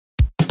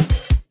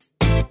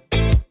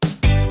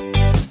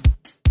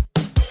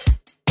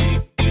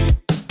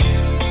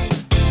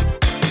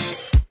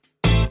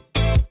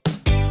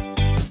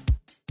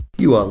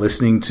You are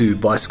listening to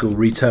Bicycle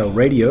Retail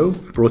Radio,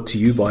 brought to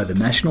you by the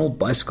National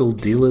Bicycle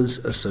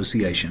Dealers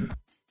Association.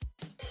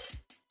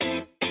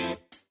 The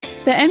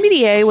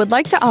NBDA would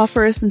like to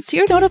offer a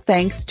sincere note of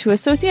thanks to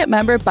associate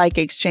member Bike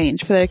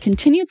Exchange for their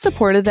continued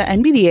support of the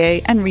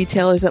NBDA and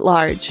retailers at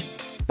large.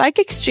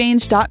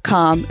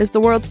 BikeExchange.com is the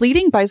world's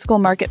leading bicycle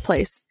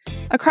marketplace.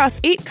 Across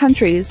 8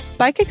 countries,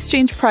 Bike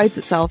Exchange prides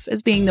itself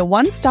as being the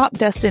one-stop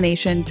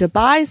destination to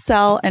buy,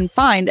 sell, and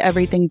find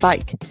everything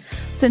bike.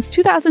 Since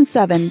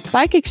 2007,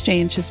 Bike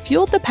Exchange has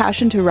fueled the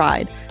passion to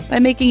ride by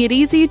making it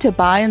easy to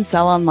buy and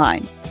sell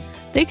online.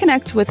 They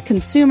connect with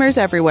consumers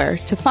everywhere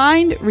to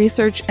find,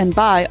 research, and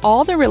buy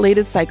all their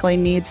related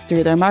cycling needs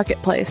through their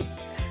marketplace.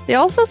 They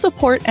also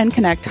support and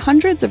connect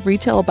hundreds of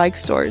retail bike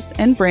stores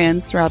and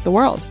brands throughout the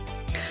world.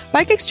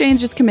 Bike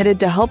Exchange is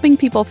committed to helping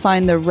people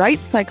find the right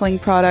cycling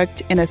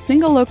product in a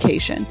single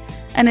location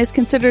and is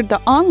considered the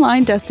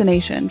online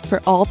destination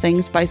for all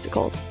things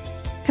bicycles.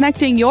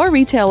 Connecting your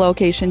retail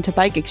location to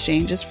Bike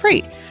Exchange is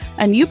free,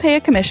 and you pay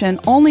a commission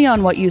only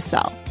on what you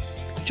sell.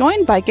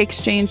 Join Bike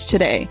Exchange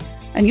today,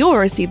 and you'll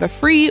receive a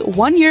free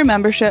 1-year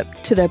membership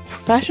to the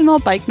Professional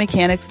Bike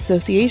Mechanics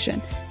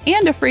Association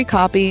and a free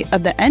copy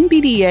of the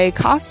NBDA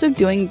Cost of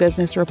Doing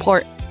Business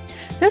Report.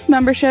 This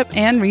membership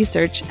and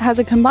research has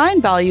a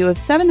combined value of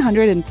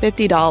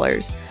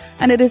 $750,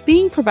 and it is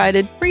being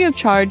provided free of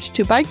charge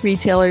to bike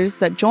retailers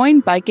that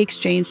join Bike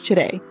Exchange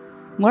today.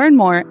 Learn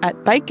more at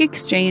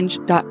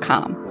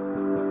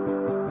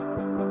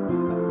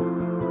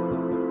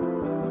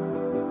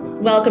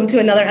bikeexchange.com. Welcome to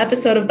another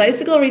episode of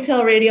Bicycle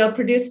Retail Radio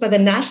produced by the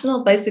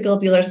National Bicycle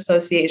Dealers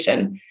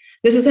Association.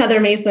 This is Heather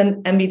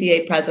Mason,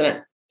 NBDA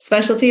President.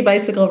 Specialty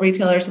bicycle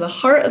retailers are the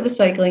heart of the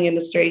cycling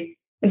industry.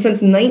 And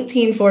since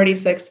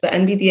 1946, the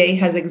NBDA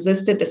has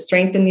existed to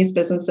strengthen these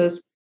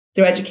businesses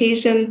through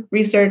education,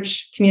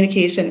 research,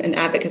 communication, and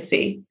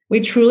advocacy.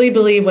 We truly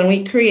believe when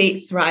we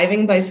create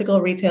thriving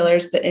bicycle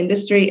retailers, the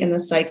industry and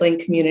the cycling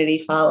community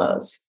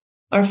follows.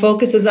 Our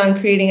focus is on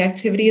creating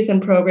activities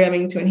and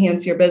programming to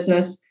enhance your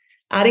business,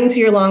 adding to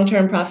your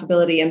long-term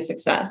profitability and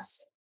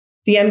success.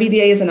 The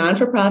NBDA is a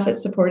non-for-profit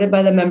supported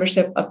by the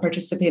membership of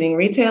participating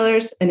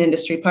retailers and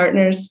industry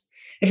partners.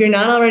 If you're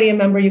not already a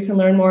member, you can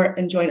learn more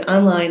and join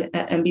online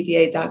at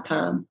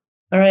nbda.com.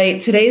 All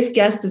right, today's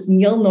guest is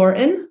Neil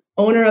Norton,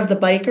 owner of The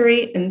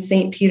Bikery in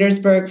St.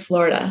 Petersburg,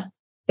 Florida.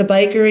 The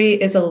Bikery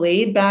is a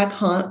laid-back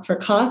haunt for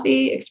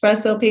coffee,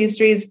 espresso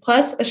pastries,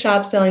 plus a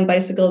shop selling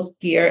bicycles,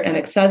 gear, and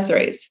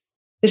accessories.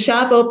 The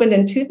shop opened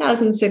in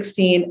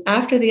 2016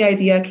 after the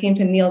idea came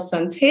to Neil's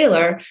son,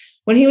 Taylor,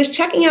 when he was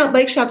checking out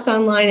bike shops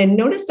online and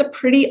noticed a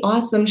pretty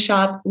awesome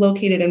shop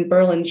located in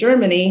Berlin,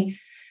 Germany,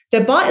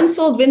 that bought and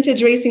sold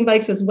vintage racing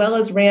bikes as well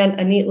as ran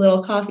a neat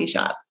little coffee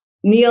shop.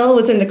 Neil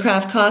was into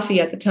craft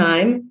coffee at the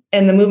time,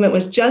 and the movement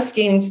was just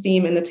gaining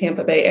steam in the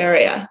Tampa Bay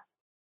area.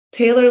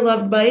 Taylor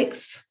loved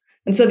bikes,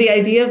 and so the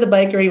idea of the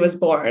Bikery was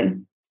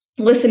born.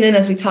 Listen in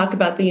as we talk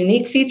about the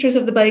unique features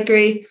of the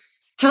Bikery,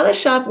 how the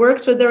shop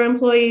works with their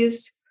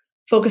employees,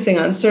 focusing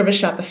on service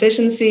shop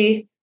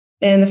efficiency,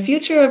 and the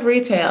future of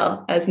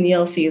retail as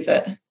Neil sees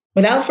it.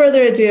 Without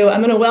further ado, I'm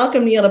going to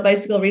welcome Neil to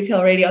Bicycle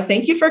Retail Radio.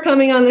 Thank you for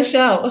coming on the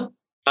show.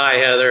 Hi,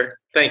 Heather.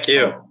 Thank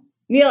you.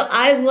 Neil,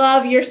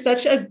 you're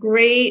such a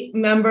great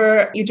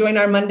member. You join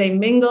our Monday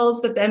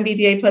Mingles that the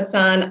NBDA puts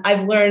on.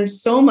 I've learned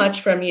so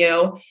much from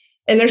you,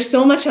 and there's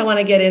so much I want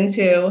to get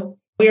into.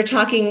 We were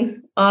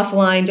talking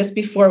offline just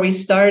before we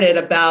started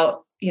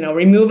about,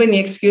 removing the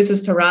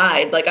excuses to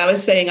ride. Like I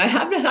was saying,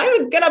 I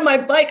would get on my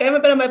bike. I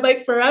haven't been on my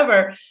bike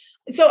forever.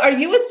 So are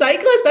you a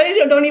cyclist? I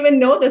don't even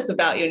know this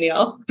about you,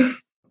 Neil.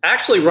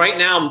 Actually, right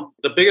now,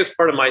 the biggest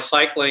part of my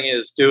cycling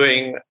is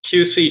doing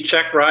QC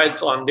check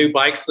rides on new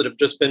bikes that have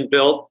just been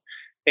built.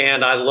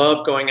 And I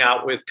love going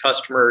out with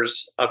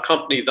customers,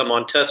 accompany them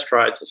on test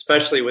rides,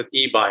 especially with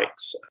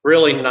e-bikes.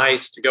 Really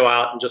nice to go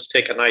out and just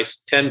take a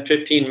nice 10,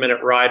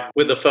 15-minute ride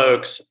with the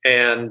folks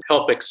and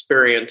help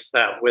experience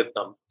that with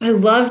them. I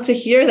love to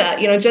hear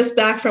that. Just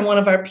back from one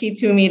of our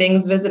P2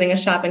 meetings, visiting a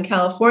shop in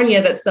California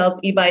that sells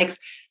e-bikes,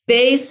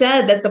 they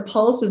said that the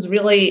Pulse is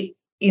really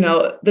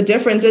the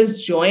difference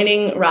is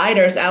joining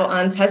riders out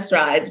on test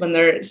rides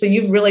so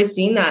you've really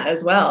seen that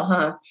as well,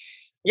 huh?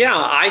 Yeah,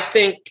 I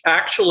think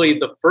actually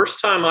the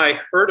first time I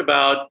heard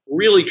about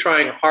really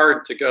trying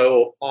hard to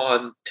go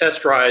on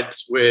test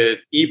rides with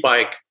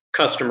e-bike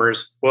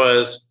customers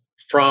was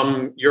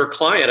from your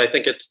client. I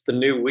think it's the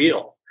New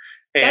Wheel.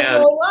 And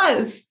that's what it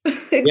was.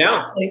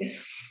 Exactly.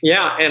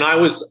 Yeah. And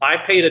I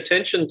paid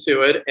attention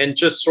to it and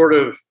just sort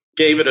of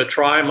gave it a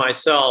try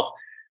myself.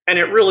 And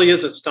it really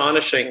is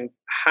astonishing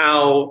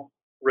how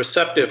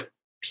receptive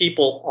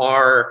people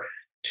are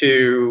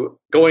to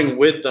going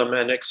with them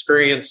and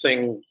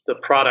experiencing the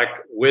product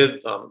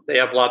with them. They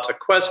have lots of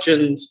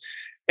questions.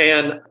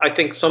 And I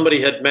think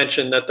somebody had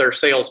mentioned that their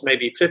sales may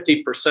be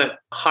 50%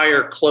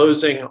 higher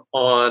closing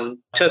on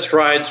test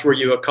rides where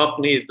you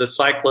accompany the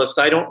cyclist.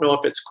 I don't know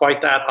if it's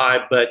quite that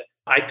high, but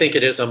I think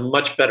it is a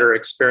much better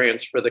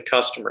experience for the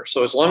customer.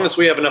 So as long as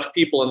we have enough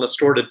people in the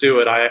store to do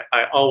it,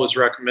 I always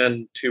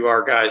recommend to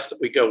our guys that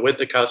we go with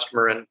the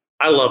customer. And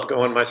I love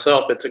going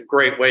myself. It's a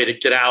great way to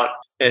get out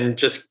and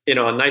just, a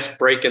nice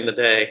break in the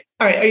day.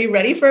 All right. Are you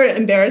ready for an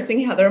embarrassing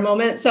Heather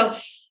moment?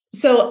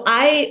 So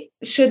I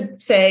should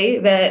say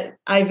that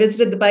I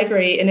visited the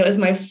Bikery and it was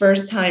my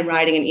first time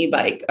riding an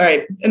e-bike. All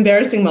right.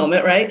 Embarrassing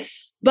moment, right?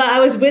 But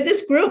I was with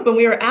this group and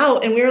we were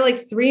out and we were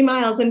like 3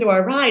 miles into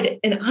our ride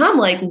and I'm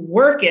like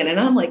working and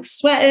I'm like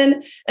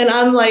sweating and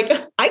I'm like,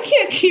 I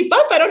can't keep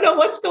up. I don't know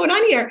what's going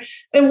on here.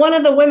 And one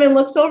of the women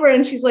looks over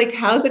and she's like,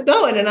 how's it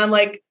going? And I'm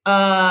like,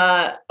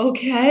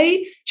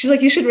 okay. She's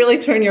like, you should really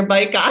turn your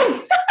bike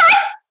on.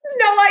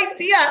 No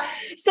idea.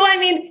 So, I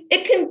mean,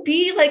 it can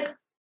be like,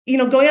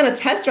 going on a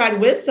test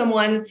ride with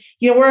someone,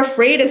 we're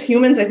afraid as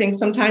humans, I think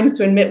sometimes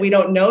to admit we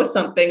don't know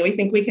something. We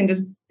think we can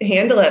just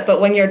handle it.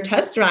 But when you're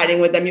test riding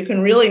with them, you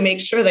can really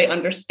make sure they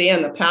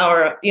understand the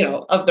power,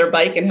 of their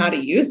bike and how to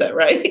use it.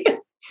 Right.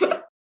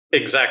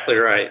 Exactly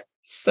right.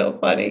 So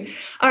funny.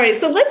 All right.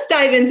 So let's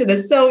dive into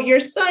this. So your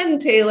son,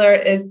 Taylor,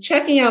 is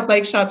checking out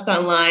bike shops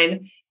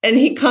online and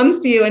he comes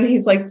to you and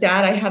he's like,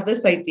 Dad, I have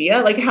this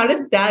idea. Like, how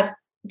did that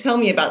tell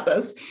me about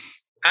this?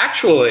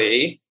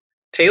 Actually,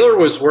 Taylor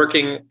was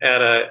working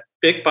at a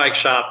big bike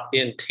shop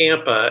in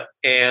Tampa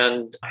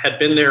and had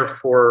been there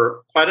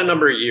for quite a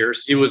number of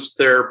years. He was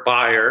their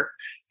buyer.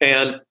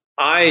 And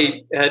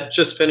I had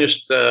just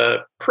finished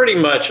pretty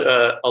much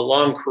a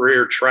long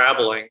career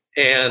traveling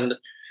and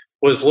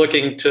was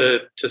looking to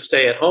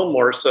stay at home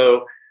more.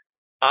 So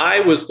I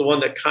was the one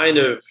that kind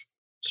of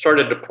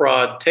started to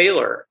prod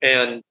Taylor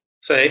and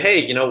say,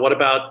 hey, what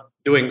about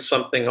doing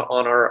something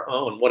on our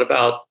own? What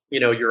about,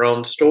 your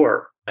own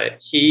store?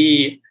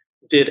 He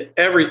did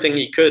everything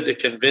he could to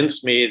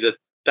convince me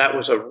that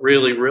was a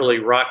really, really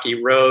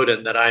rocky road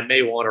and that I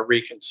may want to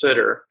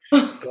reconsider.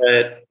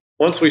 But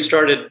once we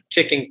started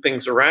kicking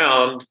things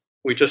around,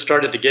 we just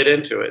started to get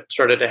into it,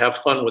 started to have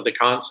fun with the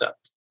concept.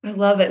 I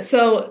love it.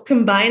 So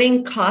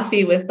combining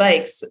coffee with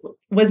bikes,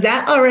 was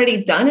that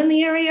already done in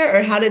the area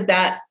or how did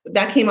that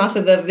came off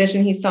of the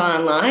vision he saw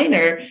online,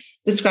 or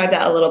describe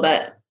that a little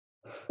bit?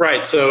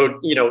 Right. So,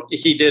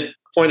 he did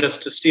point us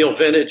to Steel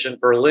Vintage in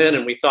Berlin,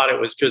 and we thought it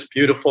was just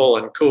beautiful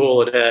and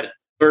cool. It had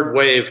third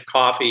wave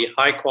coffee,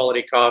 high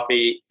quality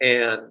coffee,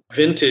 and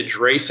vintage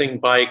racing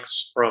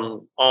bikes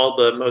from all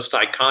the most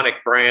iconic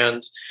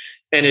brands.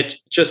 And it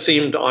just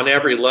seemed on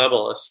every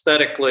level,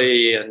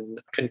 aesthetically and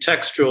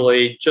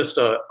contextually, just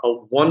a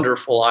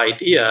wonderful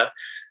idea.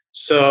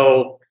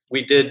 So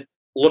we did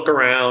look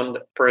around.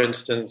 For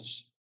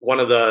instance, one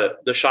of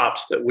the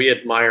shops that we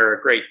admire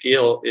a great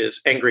deal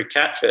is Angry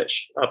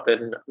Catfish up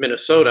in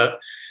Minnesota.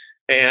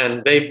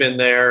 And they've been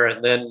there.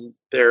 And then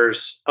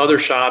there's other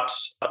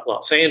shops at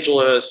Los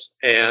Angeles.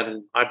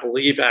 And I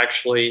believe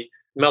actually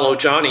Mellow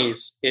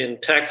Johnny's in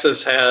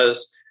Texas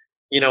has,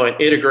 an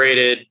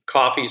integrated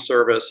coffee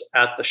service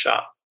at the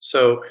shop.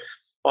 So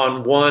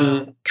on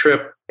one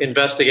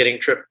investigating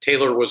trip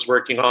Taylor was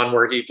working on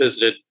where he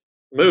visited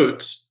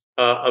Moots,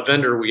 a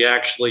vendor we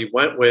actually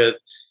went with,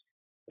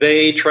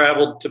 they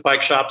traveled to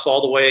bike shops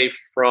all the way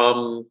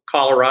from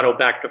Colorado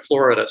back to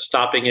Florida,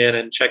 stopping in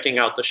and checking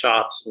out the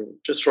shops and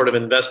just sort of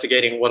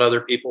investigating what other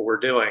people were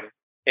doing,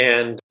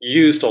 and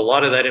used a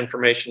lot of that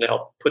information to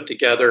help put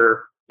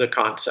together the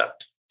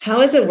concept.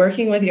 How is it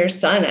working with your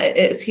son?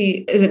 Is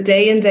it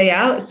day in, day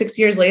out? 6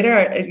 years later,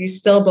 are you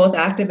still both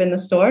active in the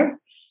store?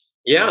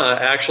 Yeah,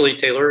 actually,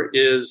 Taylor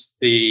is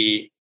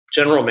the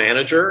general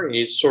manager.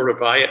 He's sort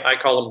of, I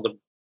call him the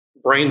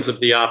brains of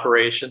the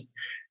operation.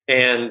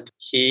 And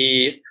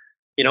he,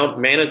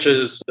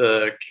 manages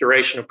the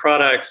curation of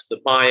products, the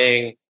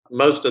buying,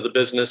 most of the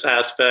business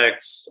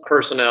aspects,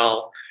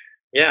 personnel.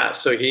 Yeah,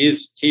 so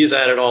he's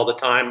at it all the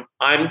time.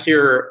 I'm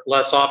here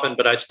less often,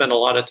 but I spend a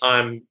lot of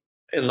time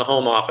in the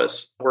home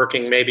office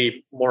working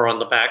maybe more on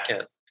the back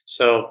end.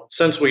 So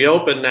since we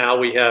opened now,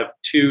 we have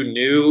 2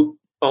 new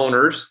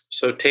owners.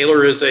 So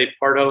Taylor is a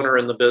part owner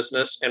in the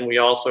business, and we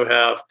also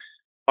have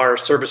our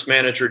service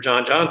manager,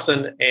 John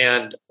Johnson,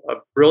 and a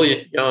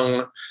brilliant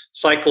young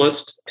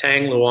cyclist,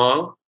 Tang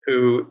Luong,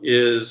 who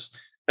is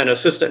an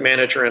assistant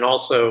manager and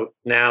also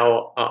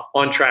now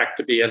on track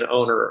to be an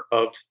owner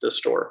of the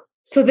store.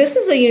 So this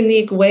is a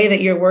unique way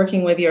that you're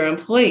working with your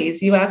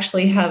employees. You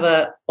actually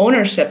have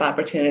ownership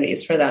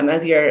opportunities for them,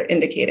 as you're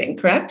indicating,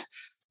 correct?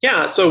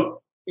 Yeah.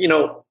 So,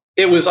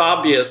 it was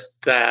obvious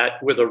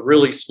that with a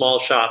really small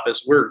shop,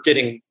 as we're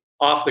getting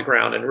off the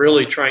ground and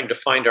really trying to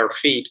find our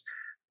feet,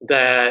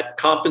 that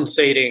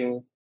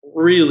compensating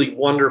really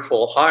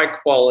wonderful, high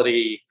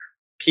quality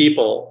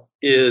people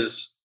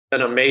is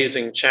an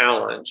amazing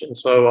challenge. And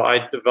so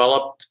I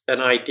developed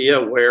an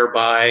idea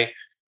whereby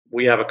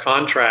we have a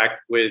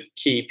contract with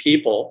key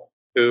people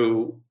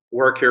who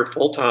work here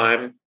full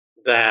time,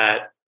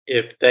 that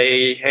if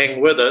they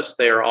hang with us,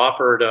 they are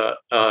offered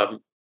a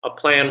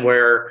plan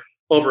where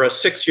over a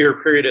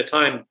 6-year period of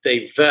time,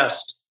 they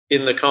vest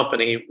in the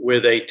company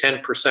with a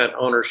 10%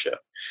 ownership.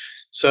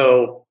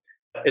 So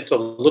it's a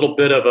little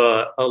bit of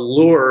a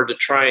lure to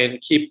try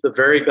and keep the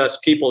very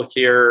best people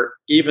here,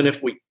 even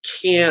if we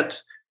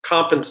can't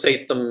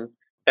compensate them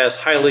as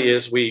highly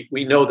as we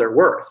know they're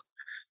worth.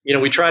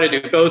 we try to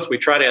do both. We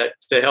try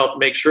to help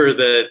make sure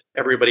that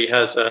everybody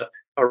has a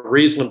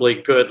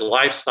reasonably good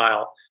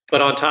lifestyle.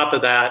 But on top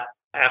of that,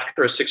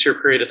 after a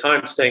 6-year period of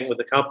time staying with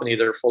the company,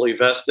 they're fully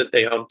vested.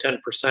 They own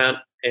 10%.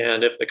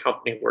 And if the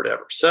company were to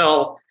ever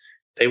sell,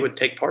 they would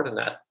take part in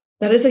that.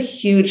 That is a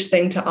huge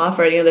thing to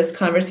offer. This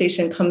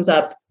conversation comes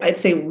up, I'd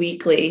say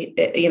weekly,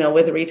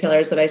 with the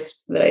retailers that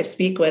I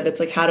speak with. It's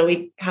like, how do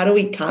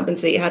we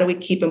compensate? How do we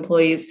keep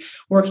employees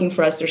working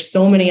for us? There's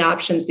so many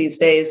options these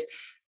days.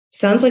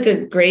 Sounds like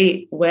a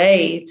great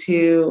way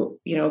to,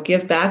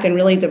 give back and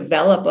really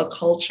develop a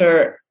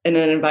culture in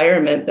an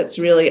environment that's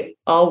really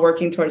all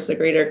working towards the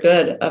greater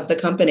good of the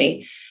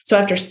company. So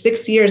after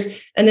 6 years,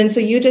 and then so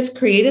you just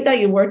created that,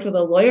 you worked with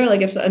a lawyer.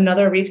 Like if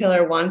another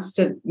retailer wants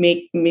to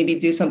maybe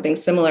do something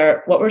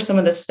similar, what were some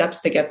of the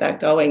steps to get that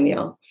going,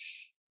 Neil?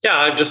 Yeah,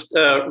 I'm just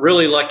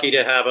really lucky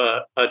to have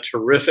a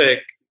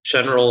terrific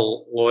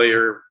general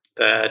lawyer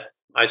that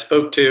I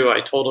spoke to.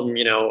 I told him,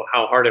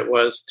 how hard it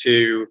was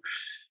to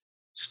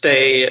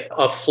stay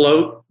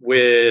afloat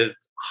with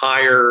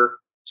higher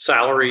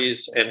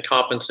salaries and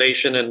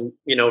compensation and,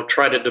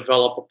 try to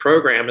develop a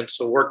program. And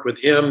so worked with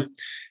him,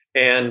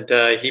 and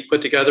he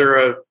put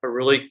together a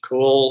really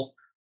cool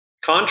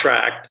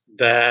contract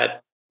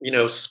that,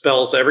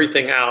 spells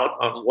everything out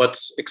on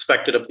what's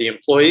expected of the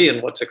employee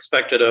and what's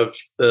expected of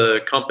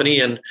the company.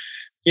 And,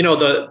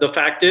 the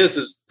fact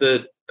is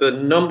the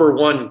number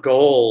one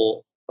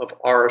goal of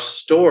our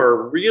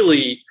store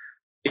really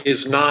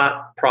is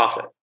not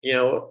profit.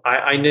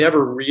 I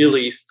never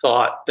really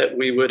thought that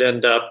we would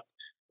end up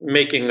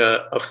making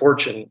a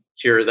fortune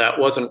here. That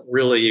wasn't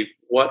really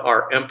what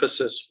our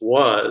emphasis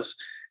was.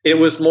 It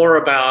was more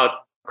about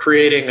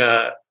creating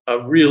a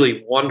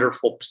really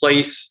wonderful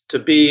place to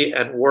be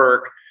and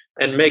work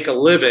and make a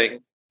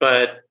living,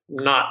 but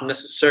not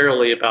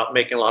necessarily about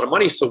making a lot of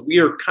money. So we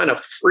are kind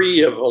of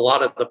free of a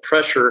lot of the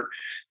pressure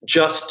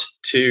just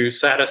to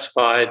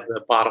satisfy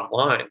the bottom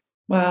line.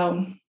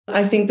 Wow.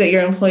 I think that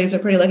your employees are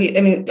pretty lucky.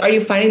 I mean, are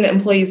you finding that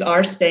employees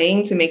are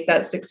staying to make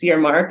that 6-year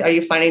mark? Are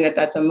you finding that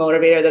that's a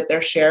motivator that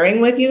they're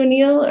sharing with you,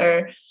 Neil?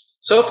 Or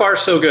so far,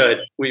 so good.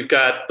 We've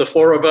got the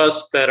 4 of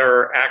us that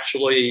are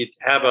actually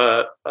have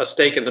a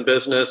stake in the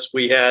business.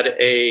 We had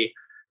a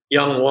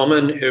young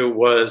woman who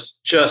was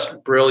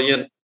just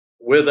brilliant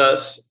with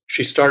us.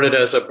 She started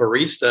as a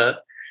barista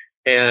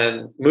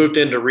and moved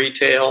into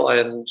retail,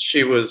 and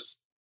she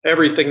was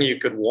everything you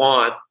could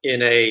want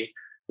in a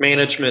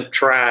management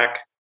track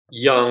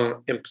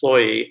young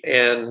employee.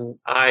 And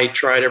I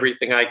tried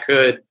everything I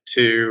could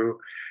to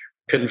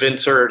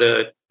convince her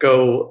to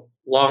go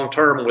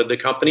long-term with the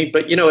company.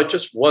 But, it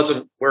just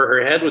wasn't where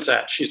her head was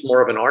at. She's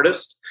more of an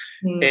artist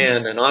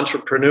and an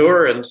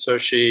entrepreneur. And so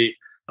she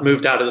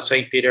moved out of the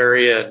St. Pete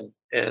area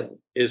and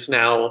is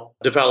now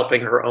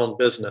developing her own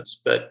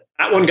business. But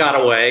that one got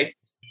away.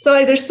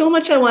 So there's so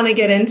much I want to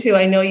get into.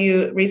 I know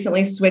you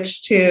recently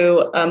switched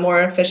to a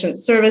more efficient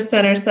service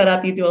center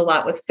setup. You do a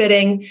lot with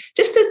fitting.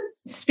 Just to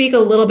speak a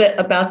little bit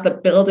about the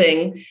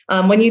building,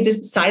 when you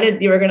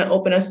decided you were going to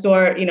open a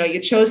store, you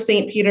chose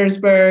St.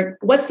 Petersburg.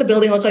 What's the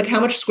building look like? How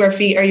much square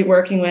feet are you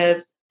working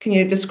with? Can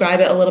you describe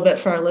it a little bit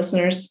for our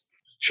listeners?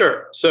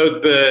 Sure. So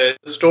the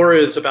store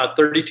is about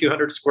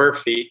 3,200 square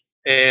feet.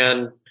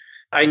 And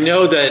I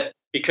know that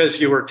because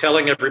you were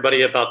telling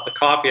everybody about the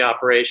coffee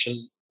operation,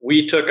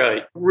 we took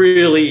a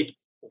really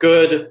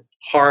good,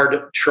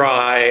 hard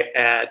try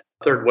at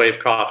Third Wave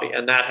Coffee,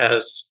 and that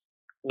has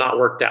not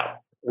worked out.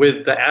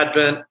 With the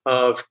advent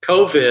of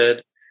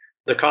COVID,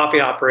 the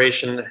coffee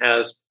operation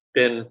has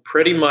been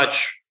pretty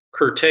much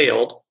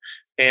curtailed.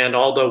 And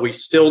although we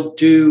still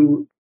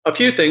do a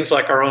few things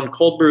like our own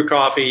cold brew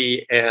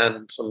coffee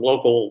and some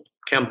local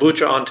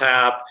kombucha on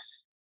tap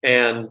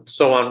and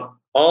so on,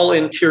 all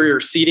interior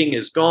seating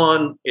is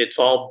gone. It's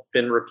all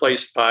been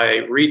replaced by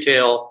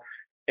retail.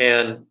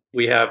 And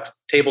we have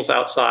tables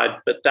outside,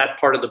 but that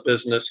part of the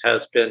business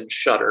has been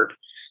shuttered.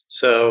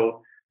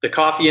 So the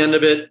coffee end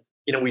of it,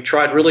 we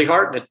tried really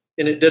hard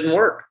and it didn't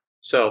work.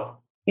 So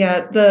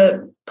yeah,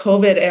 the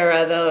COVID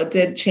era, though,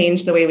 did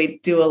change the way we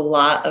do a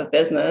lot of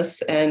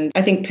business. And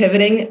I think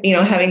pivoting,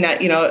 having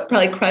that, it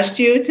probably crushed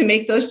you to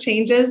make those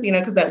changes,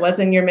 because that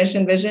wasn't your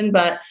mission vision.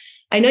 But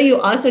I know you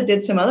also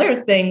did some other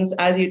things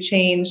as you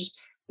changed,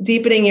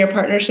 deepening your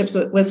partnerships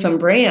with some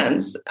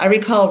brands. I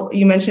recall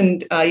you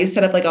mentioned you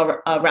set up like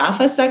a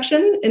Rapha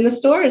section in the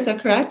store. Is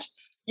that correct?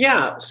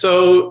 Yeah.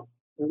 So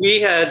we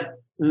had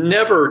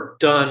never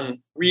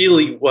done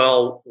really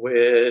well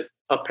with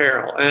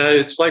apparel. And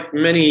it's like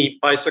many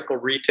bicycle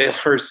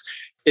retailers,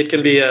 it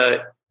can be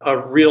a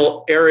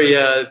real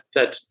area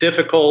that's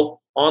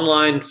difficult.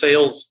 Online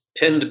sales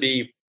tend to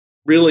be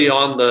really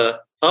on the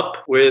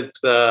up with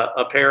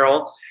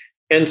apparel.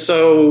 And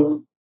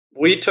so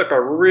we took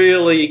a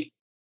really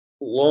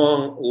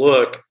long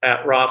look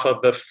at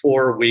Rapha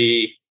before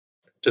we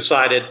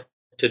decided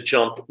to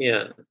jump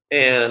in.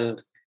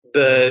 And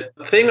the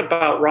thing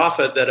about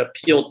Rapha that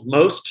appealed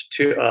most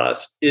to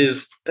us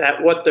is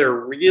that what they're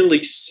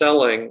really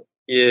selling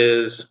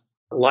is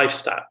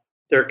lifestyle.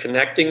 They're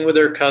connecting with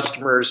their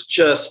customers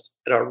just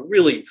at a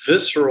really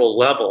visceral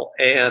level.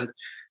 And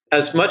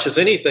as much as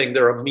anything,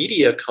 they're a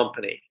media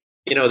company.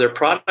 Their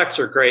products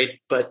are great,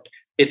 but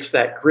it's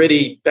that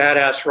gritty,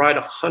 badass ride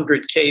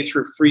 100K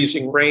through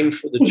freezing rain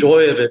for the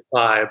joy of it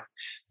vibe,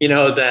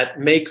 that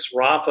makes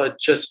Rapha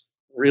just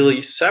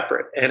really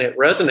separate, and it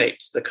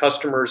resonates. The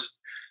customers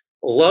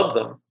love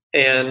them.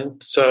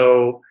 And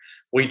so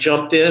we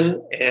jumped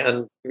in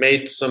and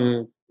made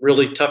some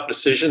really tough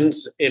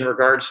decisions in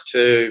regards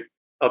to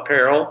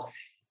apparel.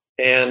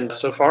 And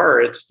so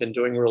far, it's been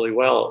doing really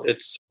well.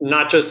 It's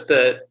not just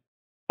that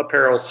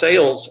apparel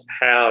sales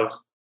have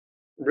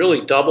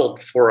really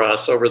doubled for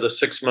us over the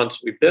 6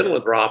 months we've been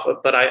with Rapha,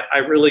 but I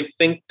really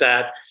think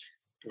that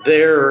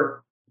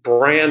their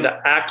brand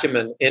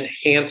acumen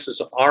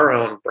enhances our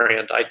own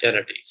brand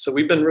identity. So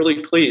we've been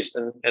really pleased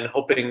and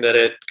hoping that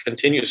it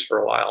continues for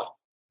a while.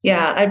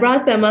 Yeah, I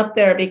brought them up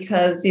there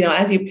because,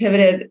 as you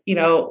pivoted,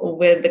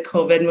 with the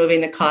COVID,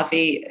 moving the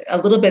coffee a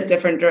little bit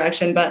different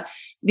direction, but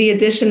the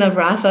addition of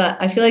Rapha,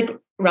 I feel like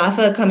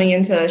Rapha coming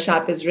into a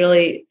shop is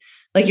really,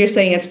 like you're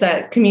saying, it's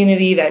that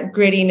community, that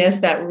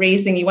grittiness, that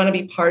racing. You want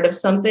to be part of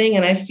something.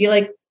 And I feel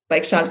like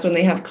bike shops, when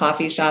they have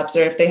coffee shops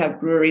or if they have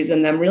breweries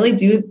in them, really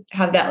do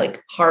have that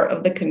like heart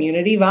of the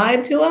community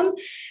vibe to them.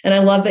 And I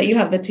love that you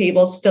have the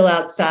tables still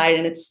outside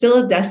and it's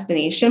still a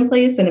destination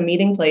place and a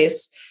meeting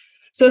place.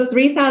 So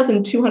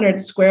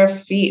 3,200 square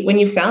feet. When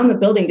you found the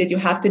building, did you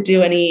have to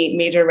do any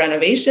major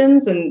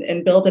renovations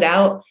and build it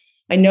out?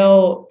 I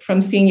know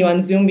from seeing you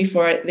on Zoom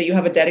before that you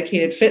have a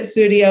dedicated fit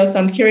studio. So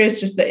I'm curious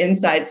just the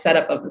inside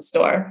setup of the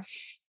store.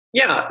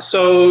 Yeah.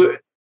 So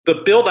the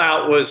build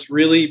out was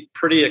really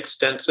pretty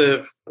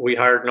extensive. We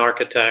hired an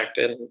architect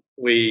and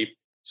we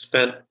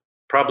spent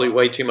probably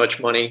way too much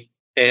money.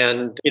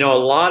 And, a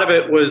lot of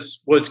it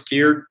was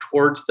geared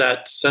towards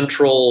that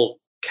central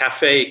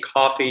cafe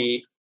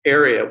coffee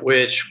area,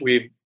 which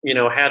we've,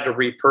 had to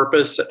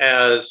repurpose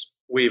as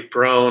we've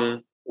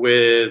grown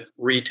with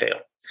retail.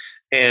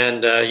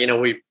 And,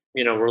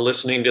 we're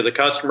listening to the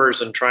customers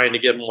and trying to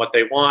give them what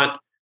they want.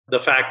 The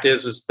fact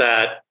is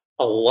that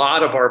a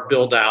lot of our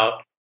build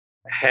out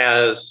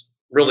has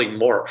really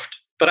morphed,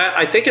 but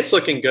I think it's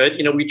looking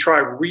good. We try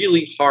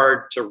really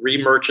hard to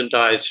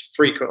re-merchandise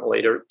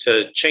frequently,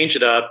 to change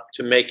it up,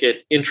 to make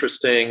it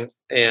interesting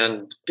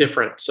and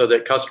different so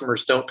that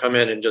customers don't come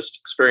in and just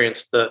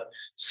experience the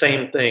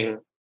same thing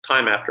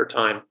time after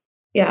time.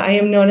 Yeah, I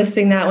am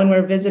noticing that when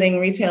we're visiting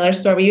retailer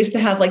store, we used to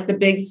have like the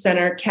big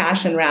center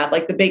cash and wrap,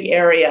 like the big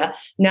area.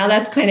 Now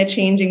that's kind of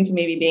changing to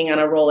maybe being on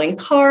a rolling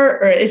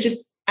cart, or it's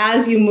just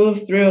as you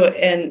move through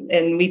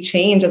and we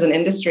change as an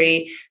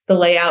industry, the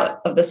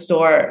layout of the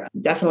store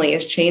definitely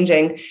is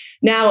changing.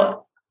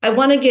 Now, I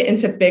want to get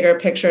into bigger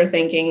picture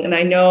thinking. And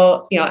I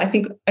know, I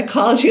think I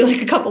called you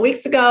like a couple of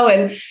weeks ago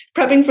and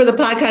prepping for the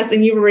podcast,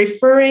 and you were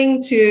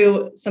referring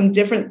to some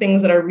different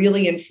things that are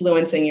really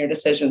influencing your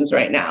decisions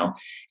right now.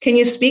 Can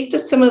you speak to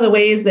some of the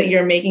ways that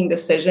you're making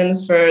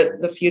decisions for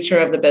the future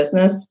of the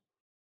business?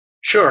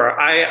 Sure.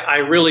 I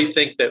really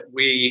think that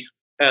we,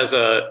 as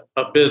a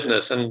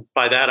business, and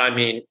by that I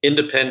mean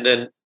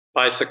independent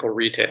bicycle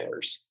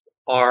retailers,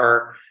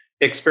 are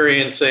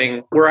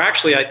experiencing,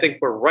 I think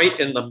we're right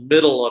in the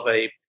middle of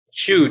a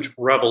huge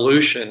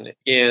revolution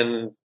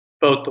in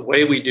both the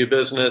way we do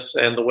business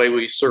and the way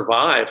we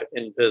survive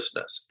in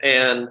business.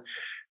 And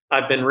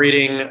I've been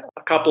reading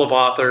a couple of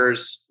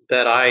authors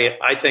that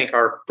I think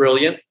are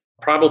brilliant.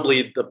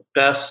 Probably the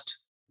best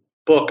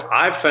book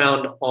I've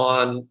found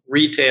on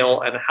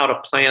retail and how to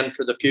plan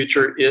for the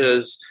future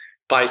is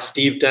by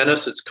Steve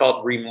Dennis. It's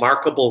called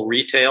Remarkable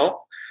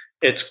Retail.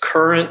 It's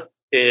current,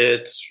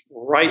 it's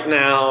right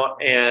now,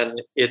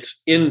 and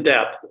it's in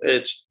depth.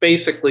 It's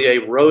basically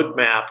a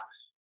roadmap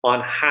on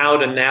how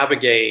to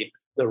navigate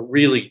the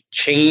really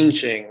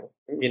changing,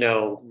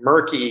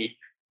 murky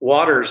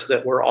waters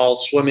that we're all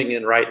swimming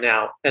in right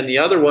now. And the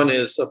other one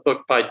is a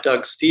book by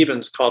Doug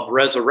Stevens called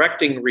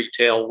Resurrecting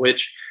Retail,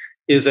 which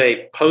is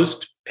a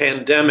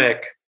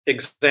post-pandemic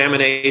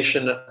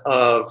examination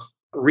of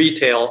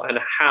retail and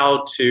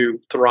how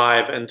to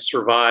thrive and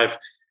survive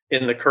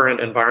in the current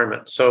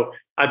environment. So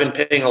I've been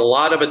paying a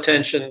lot of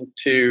attention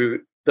to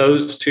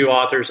those two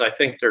authors. I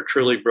think they're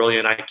truly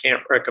brilliant. I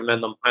can't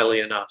recommend them highly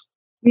enough.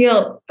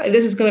 Neil,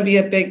 this is going to be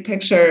a big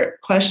picture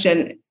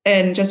question.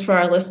 And just for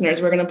our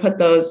listeners, we're going to put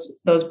those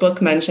book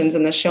mentions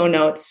in the show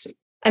notes.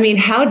 I mean,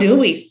 how do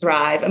we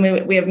thrive? I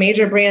mean, we have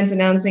major brands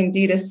announcing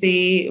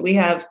D2C. We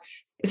have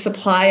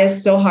supply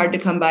is so hard to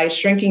come by,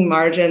 shrinking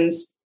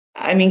margins.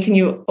 I mean, can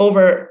you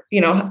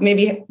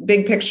maybe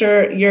big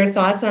picture your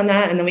thoughts on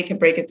that? And then we can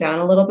break it down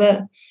a little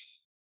bit.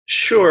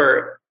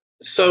 Sure.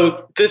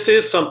 So this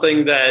is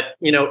something that,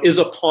 is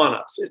upon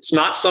us. It's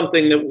not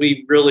something that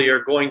we really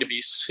are going to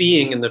be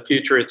seeing in the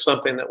future. It's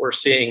something that we're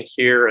seeing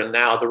here and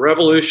now. The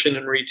revolution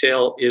in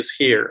retail is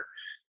here,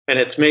 and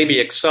it's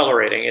maybe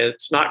accelerating.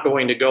 It's not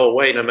going to go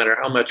away no matter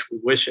how much we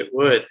wish it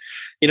would.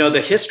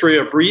 The history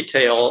of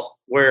retail,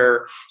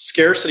 where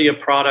scarcity of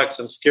products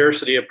and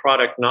scarcity of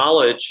product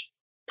knowledge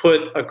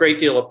put a great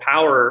deal of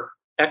power,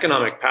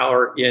 economic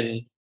power,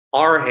 in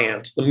our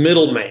hands, the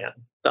middleman,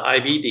 the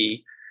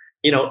IBD.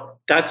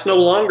 That's no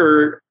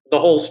longer the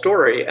whole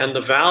story. And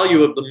the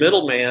value of the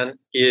middleman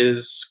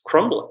is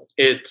crumbling.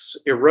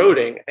 It's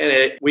eroding.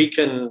 And we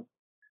can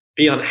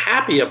be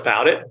unhappy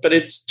about it, but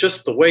it's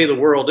just the way the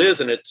world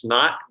is, and it's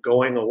not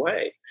going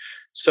away.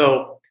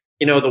 So,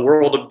 the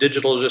world of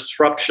digital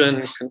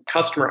disruption,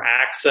 customer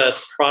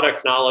access,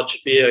 product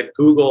knowledge via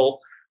Google,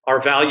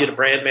 our value to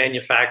brand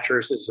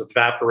manufacturers is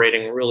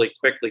evaporating really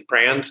quickly.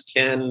 Brands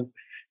can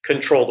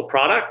control the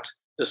product,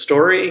 the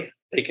story,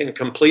 they can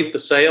complete the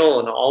sale,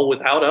 and all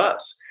without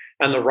us.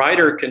 And the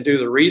writer can do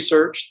the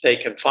research, they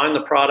can find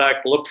the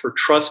product, look for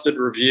trusted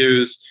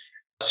reviews,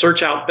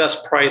 search out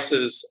best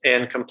prices,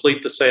 and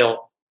complete the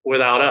sale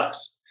without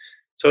us.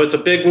 So it's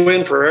a big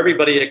win for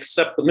everybody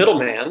except the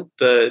middleman,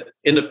 the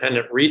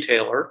independent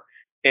retailer.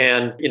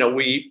 And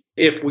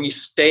if we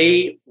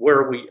stay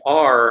where we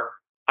are,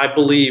 I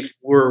believe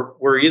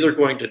we're either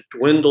going to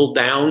dwindle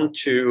down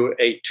to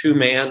a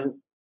two-man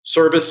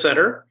service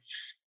center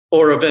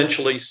or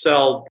eventually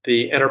sell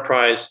the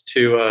enterprise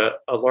to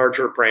a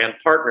larger brand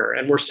partner.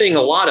 And we're seeing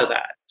a lot of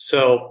that.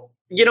 So,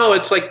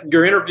 it's like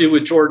your interview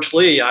with George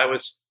Lee. I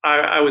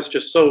was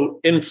just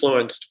so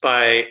influenced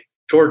by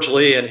George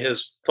Lee and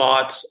his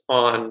thoughts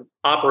on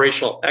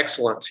operational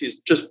excellence.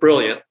 He's just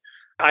brilliant.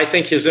 I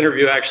think his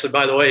interview actually,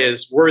 by the way,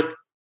 is worth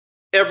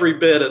every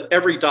bit of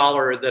every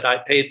dollar that I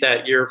paid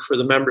that year for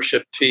the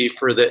membership fee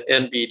for the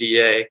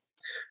NBDA.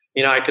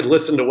 I could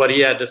listen to what he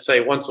had to say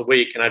once a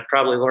week, and I'd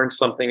probably learn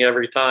something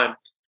every time.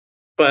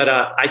 But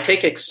I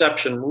take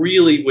exception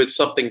really with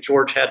something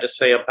George had to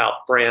say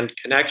about brand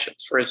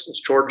connections. For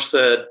instance, George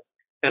said,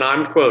 and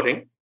I'm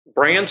quoting,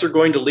 "Brands are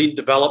going to lead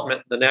development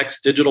in the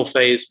next digital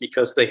phase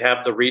because they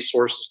have the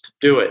resources to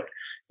do it.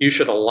 You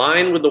should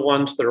align with the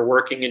ones that are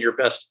working in your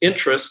best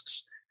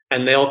interests,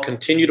 and they'll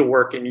continue to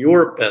work in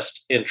your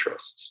best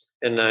interests."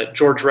 And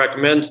George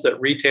recommends that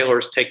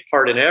retailers take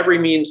part in every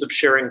means of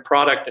sharing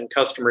product and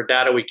customer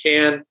data we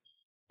can,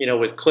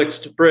 with clicks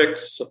to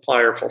bricks,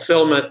 supplier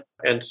fulfillment,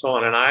 and so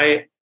on.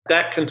 And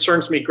that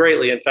concerns me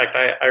greatly. In fact,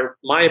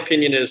 my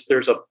opinion is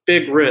there's a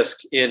big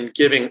risk in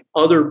giving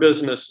other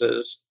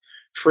businesses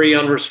free,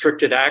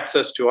 unrestricted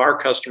access to our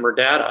customer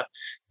data.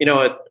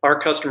 Our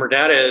customer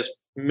data is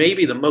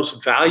maybe the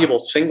most valuable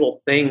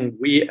single thing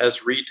we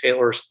as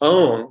retailers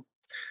own.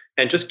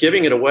 And just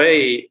giving it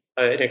away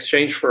in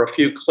exchange for a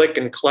few click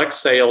and collect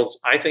sales,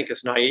 I think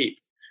is naive.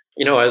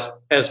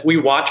 As we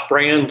watch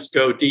brands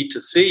go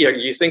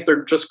D2C, you think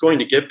they're just going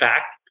to give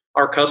back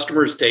our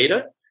customers'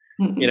 data?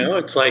 Mm-hmm.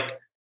 It's like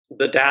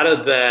the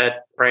data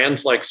that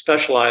brands like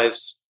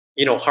Specialized,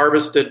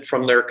 harvested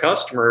from their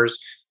customers,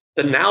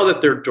 that now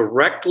that they're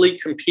directly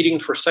competing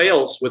for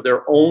sales with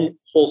their own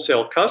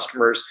wholesale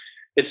customers,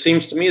 it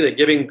seems to me that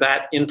giving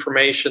that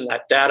information,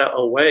 that data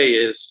away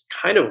is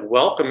kind of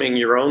welcoming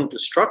your own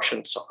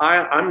destruction. So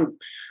I'm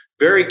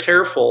very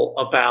careful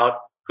about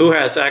who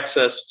has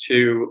access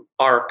to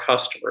our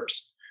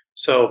customers.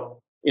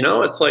 So,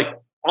 it's like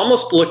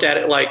almost look at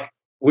it like,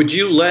 would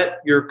you let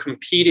your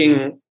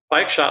competing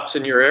bike shops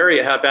in your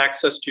area have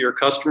access to your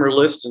customer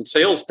list and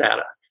sales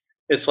data?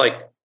 It's like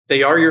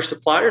they are your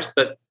suppliers,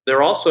 but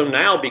they're also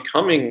now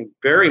becoming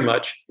very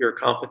much your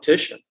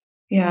competition.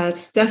 Yeah,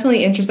 it's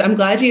definitely interesting. I'm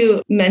glad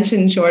you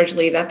mentioned George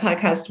Lee. That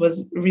podcast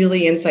was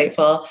really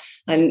insightful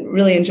and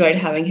really enjoyed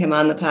having him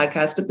on the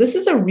podcast. But this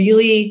is a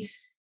really,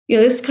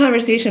 this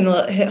conversation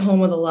will hit home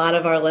with a lot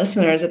of our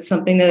listeners. It's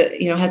something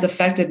that, has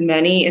affected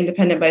many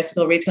independent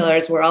bicycle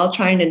retailers. We're all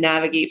trying to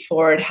navigate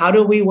forward. How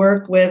do we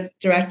work with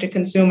direct to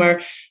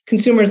consumer?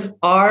 Consumers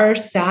are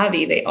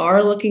savvy. They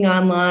are looking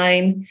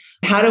online.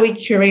 How do we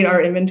curate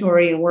our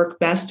inventory and work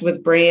best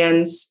with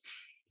brands?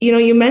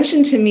 You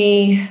mentioned to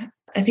me,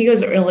 I think it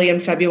was early in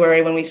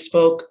February when we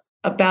spoke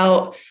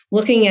about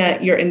looking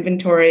at your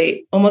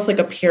inventory almost like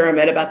a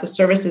pyramid, about the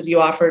services you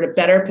offer to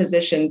better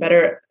position,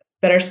 better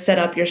set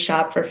up your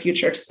shop for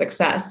future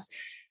success.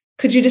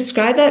 Could you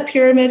describe that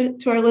pyramid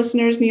to our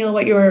listeners, Neil,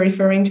 what you were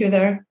referring to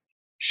there?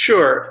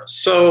 Sure.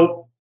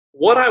 So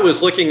what I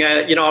was looking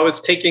at, I was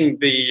taking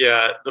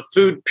the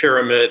food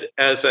pyramid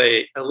as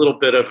a little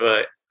bit of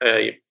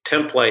a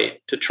template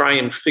to try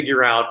and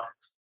figure out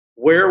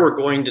where we're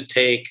going to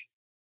take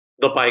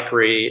the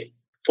bikery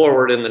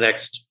forward in the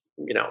next,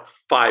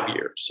 5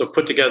 years. So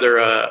put together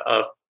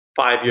a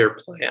 5-year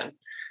plan.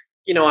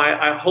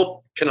 I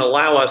hope can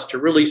allow us to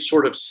really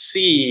sort of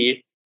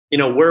see,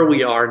 where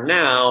we are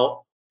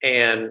now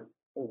and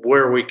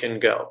where we can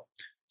go.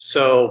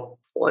 So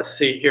let's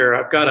see here.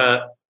 I've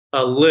got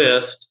a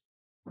list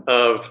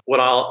of what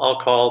I'll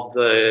call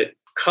the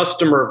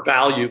customer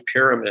value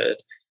pyramid.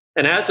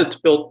 And as it's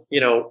built,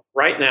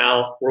 right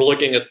now we're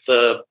looking at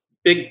the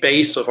big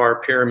base of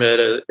our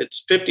pyramid.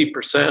 It's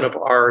 50% of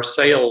our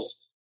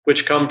sales,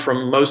 which come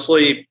from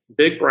mostly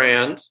big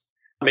brands,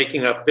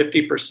 making up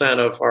 50%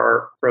 of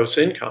our gross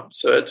income.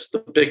 So it's the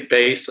big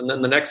base. And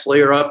then the next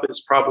layer up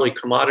is probably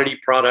commodity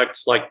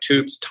products like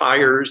tubes,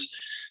 tires,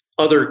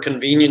 other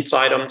convenience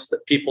items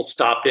that people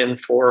stop in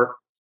for,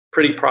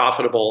 pretty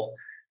profitable.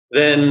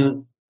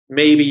 Then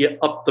maybe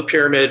up the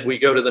pyramid, we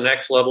go to the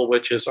next level,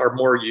 which is our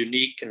more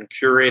unique and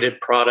curated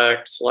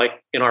products,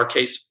 like in our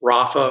case,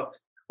 Rapha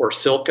or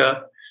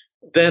Silka,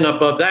 Then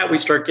above that, we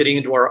start getting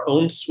into our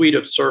own suite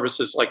of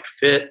services like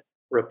fit,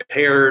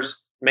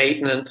 repairs,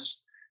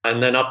 maintenance.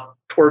 And then up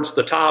towards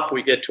the top,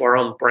 we get to our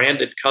own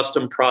branded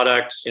custom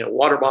products,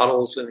 water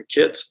bottles and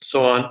kits and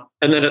so on.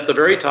 And then at the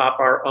very top,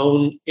 our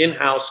own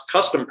in-house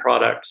custom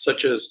products,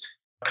 such as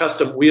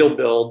custom wheel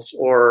builds,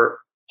 or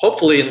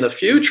hopefully in the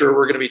future,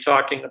 we're going to be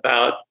talking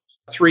about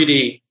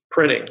 3D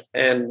printing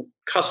and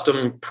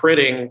custom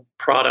printing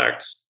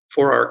products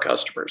for our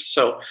customers.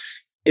 So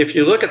if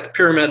you look at the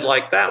pyramid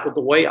like that, well,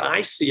 the way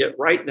I see it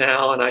right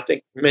now, and I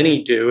think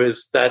many do,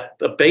 is that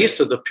the base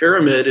of the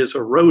pyramid is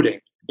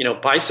eroding.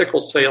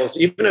 Bicycle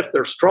sales, even if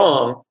they're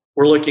strong,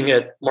 we're looking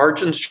at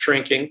margins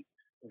shrinking.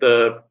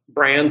 The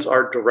brands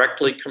are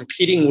directly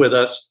competing with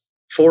us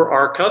for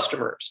our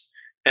customers.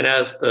 And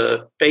as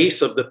the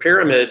base of the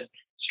pyramid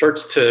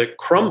starts to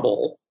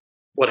crumble,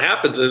 what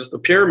happens is the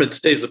pyramid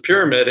stays a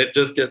pyramid. It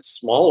just gets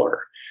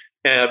smaller.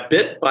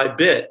 Bit by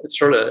bit, it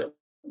sort of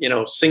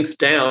sinks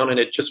down, and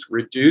it just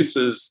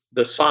reduces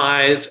the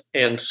size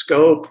and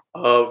scope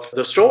of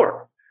the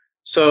store.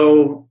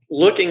 So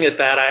looking at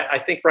that, I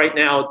think right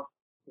now,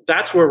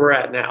 that's where we're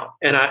at now.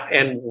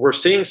 And we're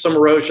seeing some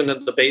erosion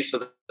at the base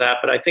of that,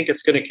 but I think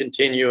it's going to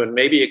continue and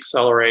maybe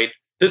accelerate.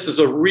 This is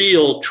a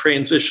real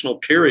transitional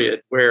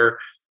period where,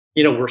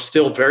 we're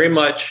still very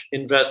much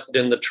invested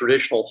in the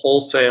traditional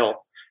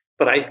wholesale,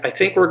 but I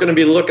think we're going to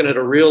be looking at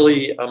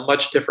a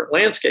much different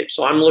landscape.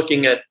 So I'm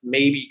looking at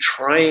maybe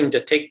trying to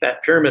take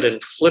that pyramid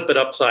and flip it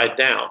upside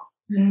down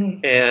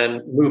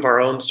and move our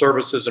own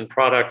services and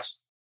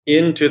products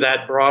into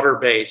that broader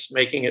base,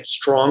 making it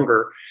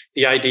stronger.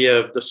 The idea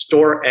of the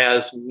store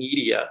as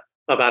media,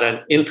 about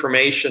an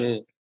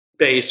information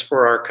base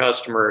for our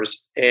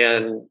customers,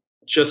 and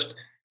just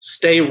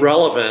stay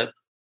relevant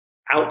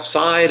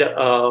outside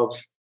of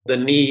the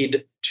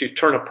need to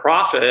turn a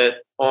profit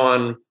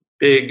on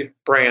big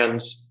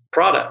brands'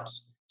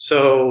 products.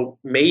 So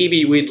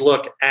maybe we'd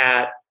look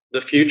at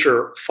the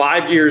future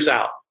 5 years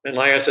out. And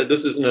like I said,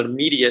 this isn't an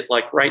immediate,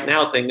 like right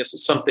now thing. This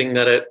is something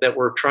that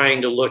we're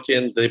trying to look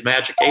in the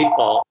magic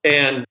 8-ball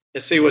and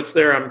see what's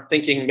there. I'm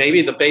thinking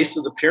maybe the base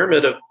of the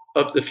pyramid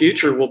of the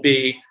future will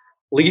be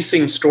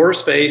leasing store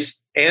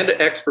space and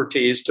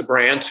expertise to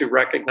brands who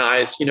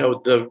recognize,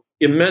 the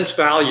immense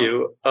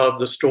value of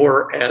the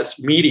store as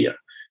media,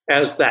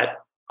 as that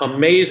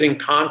amazing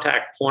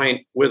contact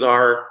point with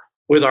our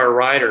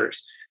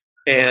riders.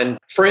 And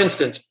for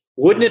instance,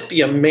 wouldn't it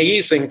be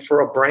amazing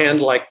for a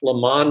brand like Le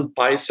Mans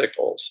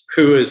Bicycles,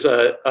 who is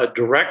a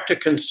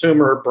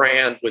direct-to-consumer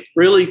brand with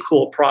really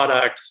cool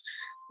products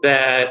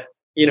that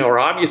are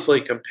obviously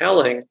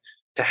compelling,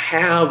 to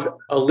have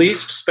a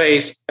leased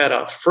space at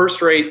a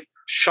first-rate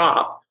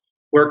shop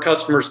where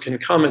customers can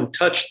come and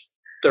touch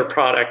their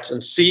products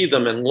and see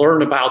them and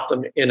learn about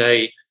them in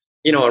a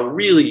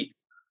really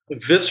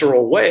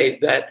visceral way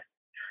that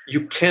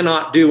you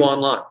cannot do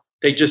online.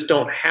 They just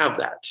don't have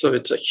that. So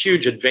it's a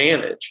huge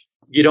advantage.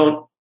 You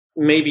don't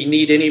maybe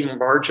need any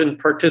margin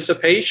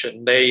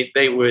participation.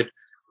 They would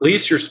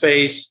lease your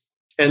space,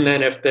 and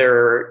then if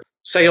their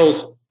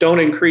sales don't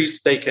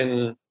increase, they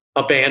can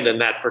abandon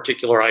that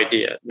particular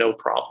idea, no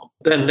problem.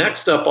 Then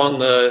next up on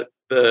the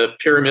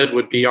pyramid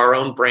would be our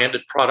own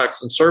branded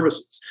products and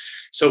services.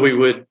 So we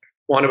would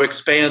want to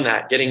expand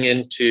that, getting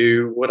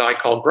into what I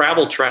call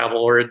gravel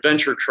travel or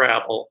adventure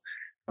travel,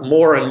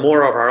 more and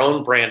more of our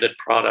own branded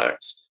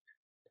products.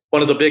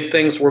 One of the big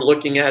things we're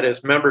looking at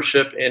is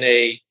membership in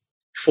a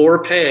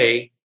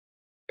for-pay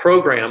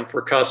program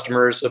for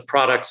customers of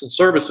products and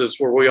services,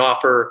 where we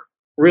offer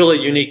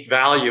really unique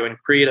value and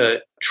create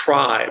a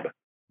tribe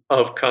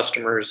of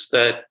customers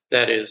that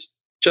is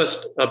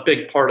just a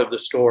big part of the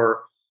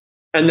store.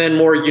 And then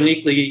more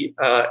uniquely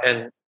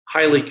and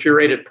highly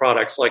curated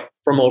products like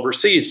from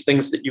overseas,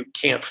 things that you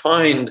can't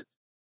find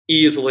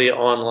easily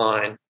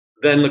online.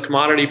 Then the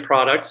commodity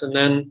products, and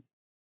then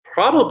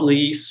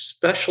probably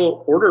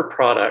special order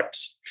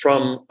products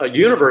from a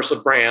universe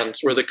of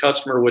brands where the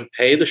customer would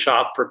pay the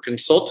shop for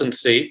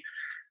consultancy.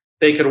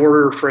 They could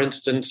order, for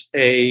instance,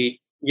 a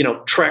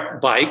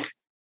Trek bike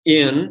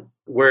in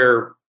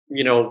where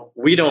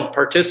we don't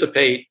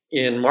participate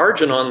in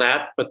margin on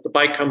that, but the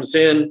bike comes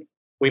in,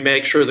 we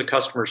make sure the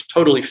customer's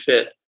totally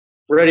fit,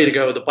 ready to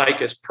go. The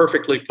bike is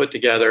perfectly put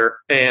together,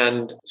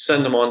 and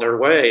send them on their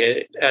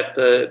way at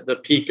the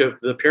peak of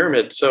the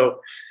pyramid. So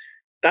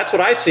that's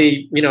what I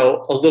see,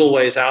 a little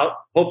ways out.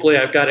 Hopefully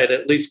I've got it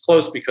at least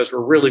close, because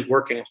we're really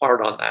working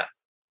hard on that.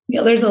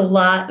 Yeah, there's a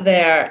lot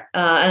there.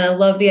 And I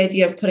love the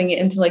idea of putting it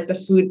into like the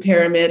food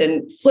pyramid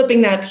and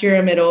flipping that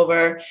pyramid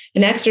over.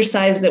 An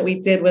exercise that we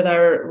did with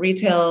our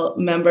retail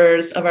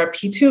members of our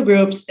P2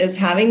 groups is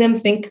having them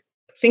think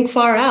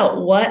far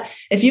out. What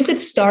if you could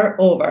start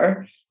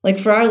over? Like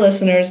for our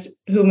listeners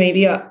who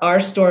maybe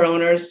are store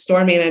owners,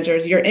 store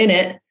managers, you're in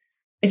it.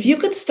 If you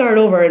could start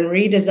over and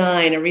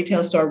redesign a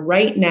retail store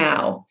right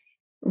now,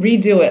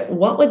 redo it,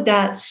 what would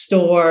that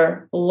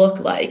store look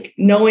like,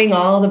 knowing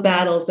all the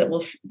battles that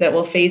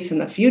we'll face in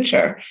the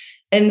future?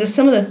 And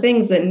some of the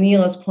things that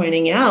Neil is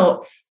pointing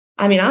out,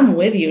 I mean, I'm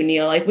with you,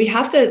 Neil. Like, we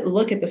have to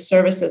look at the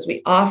services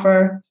we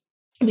offer.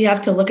 We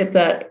have to look at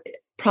the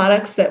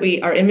products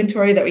our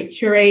inventory that we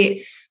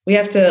curate. We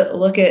have to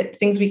look at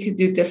things we could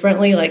do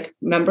differently, like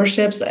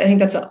memberships. I think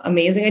that's an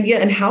amazing idea,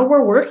 and how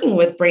we're working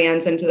with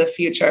brands into the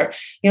future.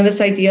 This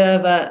idea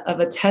of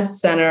a test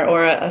center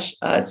or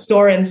a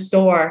store in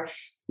store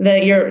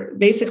that you're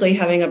basically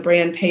having a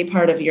brand pay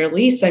part of your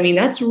lease. I mean,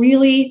 that's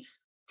really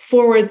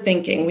forward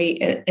thinking.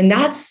 And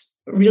that's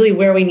really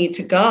where we need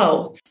to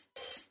go.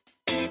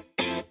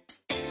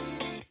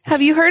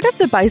 Have you heard of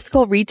the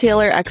Bicycle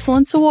Retailer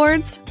Excellence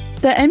Awards?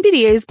 The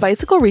NBDA's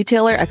Bicycle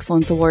Retailer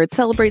Excellence Award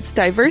celebrates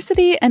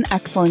diversity and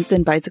excellence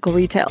in bicycle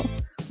retail.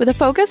 With a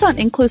focus on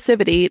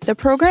inclusivity, the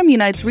program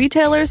unites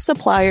retailers,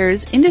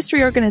 suppliers,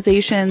 industry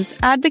organizations,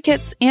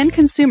 advocates, and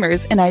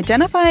consumers in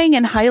identifying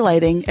and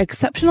highlighting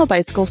exceptional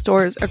bicycle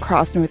stores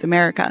across North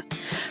America.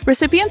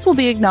 Recipients will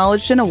be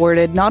acknowledged and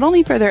awarded not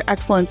only for their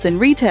excellence in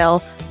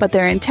retail, but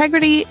their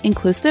integrity,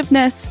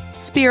 inclusiveness,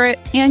 spirit,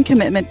 and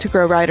commitment to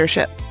grow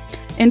ridership.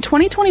 In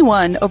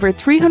 2021, over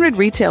 300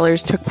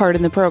 retailers took part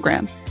in the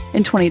program.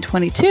 In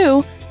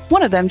 2022,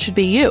 one of them should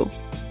be you.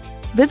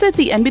 Visit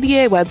the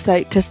NBDA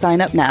website to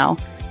sign up now.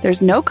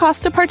 There's no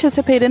cost to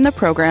participate in the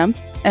program,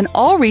 and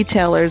all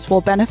retailers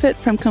will benefit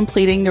from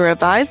completing the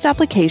revised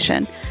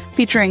application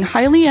featuring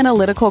highly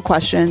analytical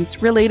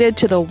questions related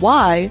to the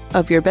why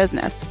of your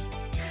business.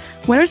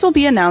 Winners will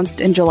be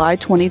announced in July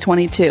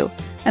 2022,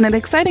 and an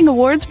exciting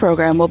awards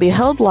program will be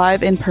held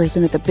live in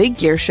person at the Big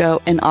Gear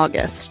Show in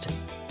August.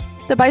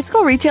 The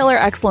Bicycle Retailer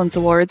Excellence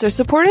Awards are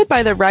supported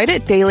by the Ride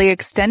It Daily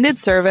Extended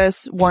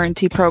Service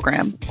Warranty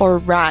Program, or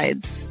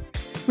RIDES.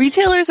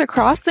 Retailers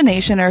across the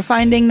nation are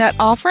finding that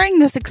offering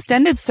this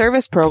extended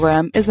service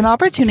program is an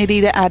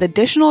opportunity to add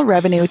additional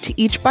revenue to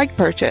each bike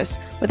purchase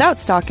without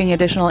stocking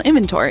additional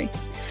inventory.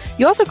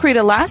 You also create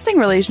a lasting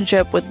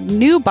relationship with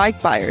new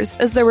bike buyers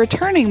as they're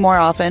returning more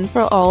often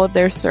for all of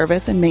their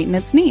service and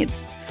maintenance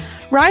needs.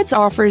 RIDES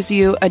offers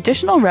you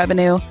additional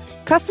revenue,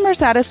 customer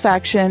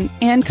satisfaction,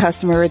 and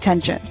customer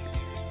retention.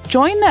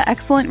 Join the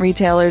excellent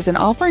retailers in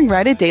offering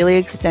Ride It Daily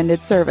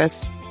Extended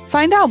Service.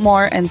 Find out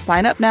more and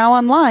sign up now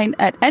online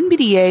at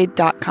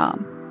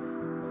nbda.com.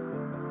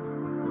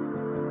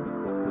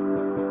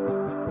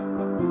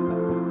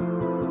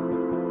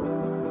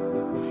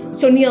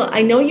 So Neil,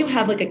 I know you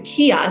have like a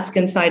kiosk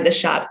inside the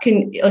shop,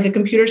 like a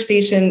computer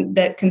station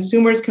that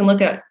consumers can look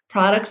at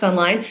products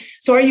online.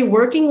 So are you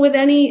working with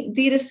any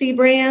D2C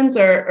brands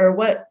or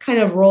what kind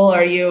of role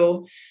have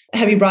you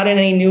brought in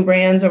any new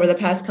brands over the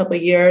past couple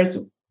of years?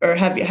 Or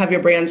have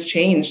your brands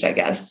changed, I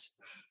guess?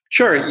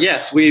 Sure.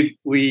 Yes, we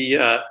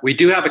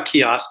do have a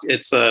kiosk.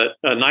 It's a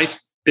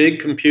nice big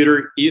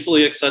computer,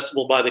 easily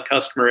accessible by the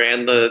customer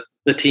and the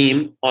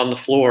team on the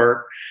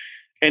floor,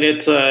 and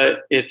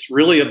it's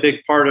really a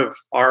big part of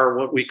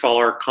what we call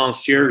our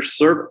concierge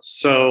service.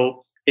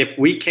 So if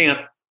we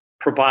can't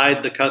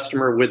provide the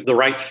customer with the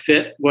right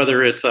fit,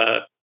 whether it's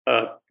a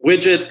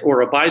widget or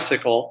a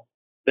bicycle,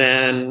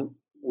 then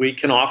we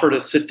can offer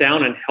to sit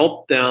down and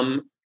help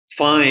them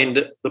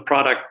find the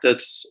product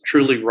that's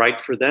truly right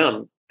for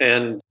them.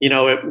 And,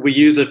 we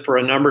use it for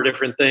a number of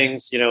different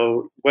things.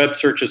 Web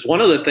searches.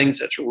 One of the things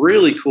that's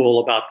really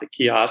cool about the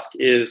kiosk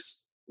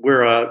is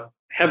we're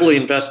heavily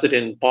invested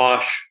in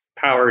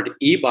Bosch-powered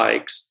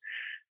e-bikes.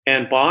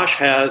 And Bosch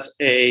has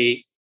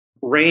a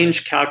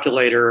range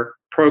calculator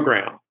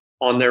program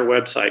on their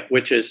website,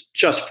 which is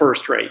just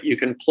first rate. You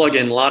can plug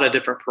in a lot of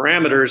different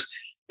parameters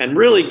and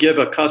really give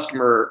a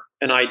customer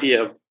an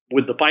idea of,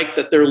 with the bike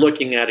that they're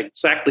looking at,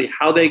 exactly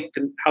how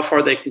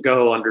far they can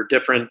go under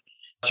different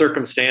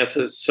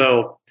circumstances.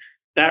 So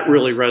that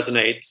really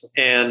resonates,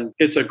 and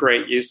it's a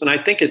great use. And I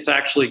think it's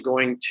actually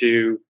going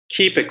to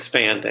keep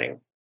expanding.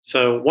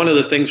 So one of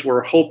the things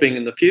we're hoping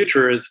in the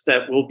future is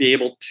that we'll be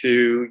able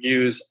to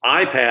use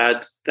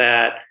iPads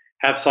that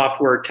have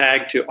software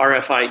tagged to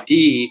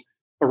RFID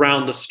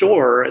around the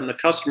store, and the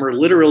customer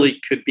literally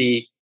could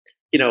be,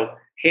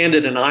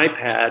 handed an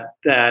iPad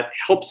that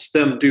helps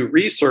them do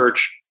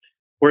research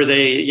where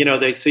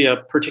they see a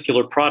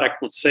particular product.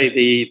 Let's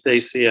say they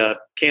see a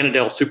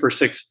Cannondale Super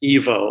 6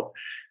 Evo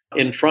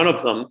in front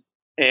of them,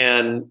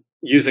 and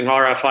using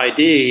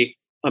RFID,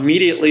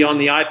 immediately on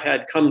the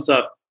iPad comes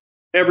up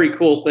every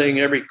cool thing,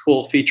 every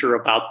cool feature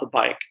about the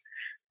bike.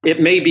 It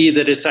may be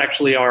that it's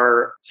actually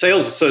our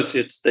sales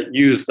associates that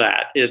use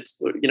that. It's,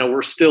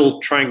 we're still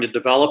trying to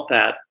develop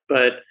that,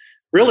 but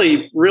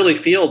really, really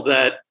feel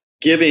that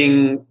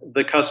giving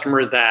the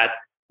customer that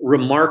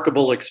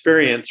remarkable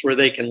experience where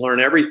they can learn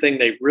everything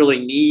they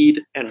really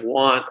need and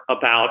want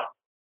about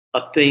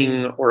a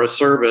thing or a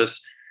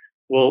service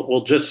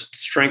will just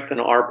strengthen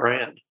our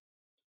brand.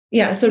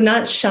 Yeah. So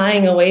not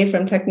shying away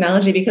from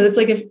technology, because it's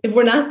like, if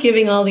we're not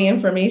giving all the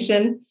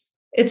information,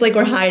 it's like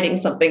we're hiding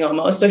something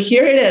almost. So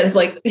here it is,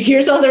 like,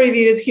 here's all the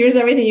reviews, here's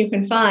everything you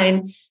can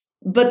find,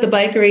 but the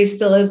Bikery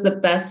still is the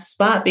best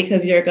spot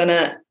because you're going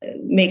to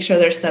make sure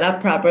they're set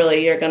up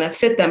properly. You're going to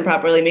fit them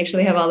properly, make sure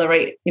they have all the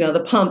right,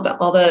 the pump,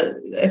 all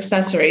the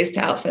accessories to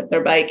outfit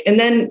their bike, and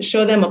then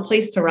show them a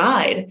place to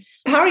ride.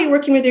 How are you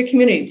working with your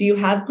community? Do you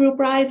have group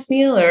rides,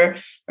 Neil? Or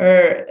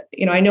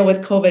I know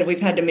with COVID,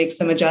 we've had to make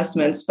some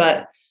adjustments,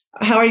 but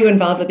How are you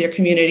involved with your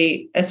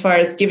community as far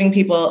as giving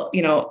people,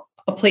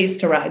 a place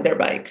to ride their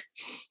bike?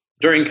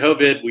 During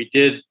COVID, we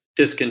did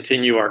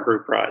discontinue our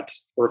group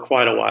rides for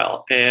quite a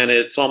while. And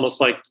it's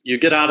almost like you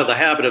get out of the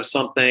habit of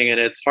something and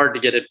it's hard to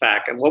get it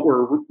back. And what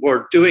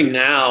we're doing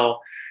now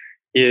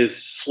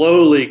is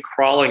slowly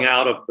crawling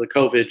out of the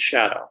COVID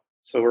shadow.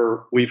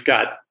 So we've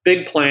got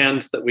big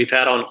plans that we've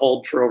had on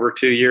hold for over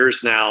 2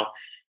 years now,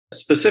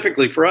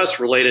 specifically for us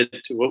related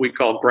to what we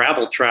call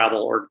gravel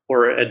travel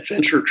or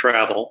adventure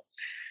travel,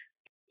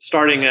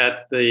 starting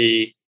at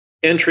the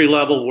entry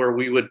level where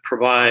we would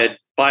provide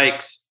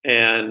bikes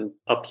and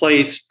a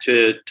place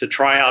to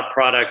try out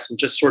products and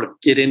just sort of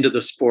get into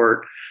the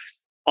sport,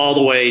 all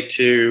the way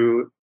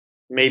to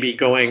maybe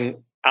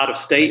going out of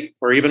state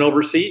or even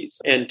overseas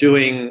and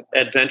doing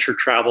adventure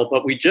travel.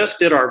 But we just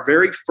did our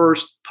very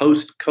first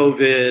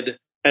post-COVID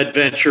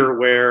adventure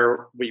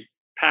where we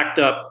packed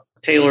up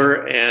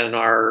Taylor and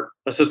our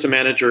assistant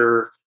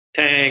manager,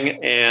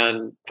 Tang,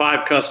 and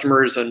 5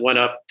 customers and went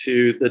up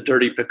to the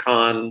Dirty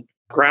Pecan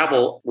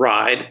gravel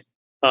ride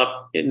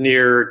up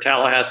near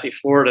Tallahassee,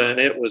 Florida, and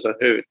it was a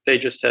hoot. They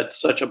just had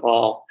such a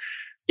ball.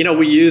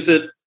 We use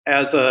it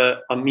as a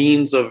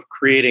means of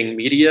creating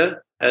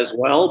media as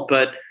well,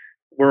 but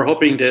we're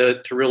hoping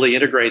to really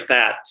integrate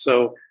that.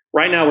 So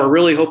right now, we're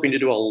really hoping to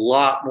do a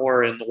lot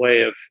more in the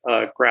way of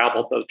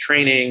gravel, both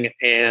training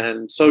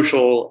and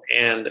social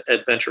and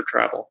adventure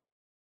travel.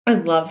 I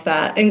love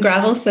that. And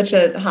gravel is such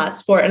a hot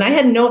sport. And I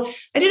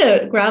did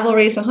a gravel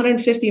race,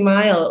 150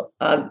 mile,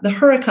 the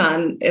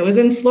Huracan. It was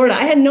in Florida.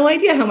 I had no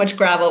idea how much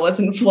gravel was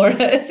in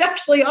Florida. It's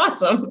actually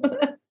awesome.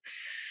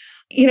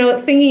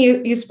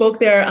 Thinking you spoke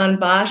there on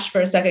Bosch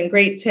for a second,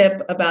 great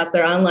tip about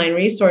their online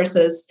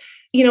resources.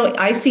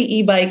 I see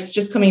e-bikes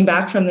just coming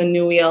back from the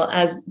new wheel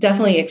as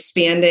definitely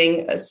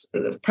expanding.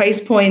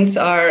 Price points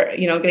are,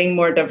 getting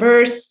more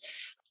diverse.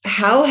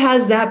 How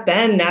has that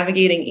been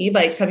navigating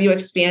e-bikes? Have you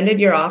expanded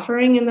your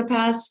offering in the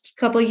past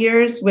couple of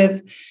years?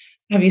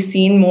 Have you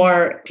seen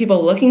more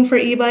people looking for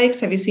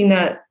e-bikes? Have you seen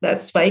that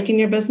spike in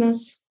your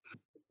business?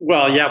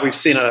 Well, yeah, we've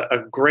seen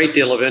a great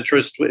deal of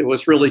interest. It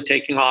was really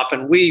taking off,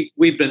 and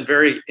we've been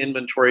very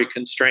inventory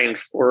constrained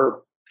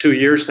for 2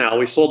 years now.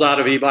 We sold out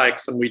of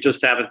e-bikes, and we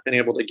just haven't been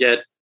able to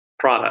get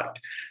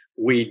product.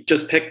 We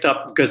just picked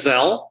up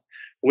Gazelle,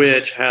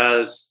 which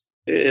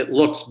it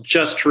looks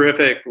just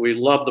terrific. We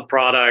love the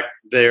product.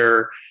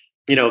 They're,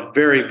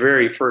 very,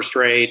 very first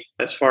rate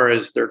as far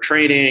as their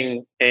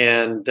training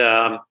and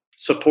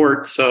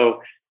support.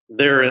 So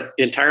they're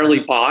entirely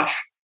Bosch,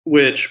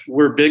 which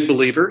we're big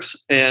believers.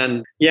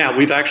 And yeah,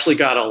 we've actually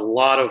got a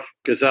lot of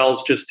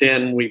Gazelles just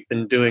in. We've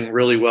been doing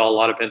really well, a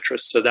lot of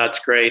interest. So that's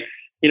great.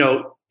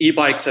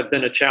 E-bikes have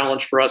been a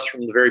challenge for us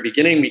from the very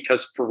beginning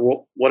because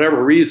for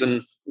whatever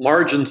reason,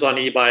 margins on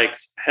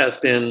e-bikes has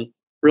been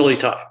really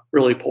tough,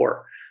 really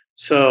poor.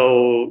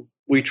 So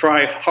we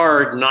try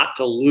hard not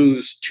to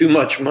lose too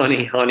much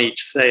money on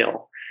each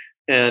sale.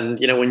 And,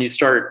 when you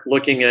start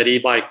looking at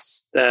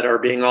e-bikes that are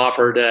being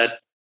offered at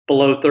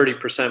below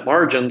 30%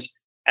 margins,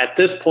 at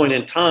this point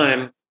in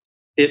time,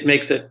 it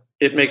makes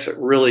it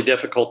really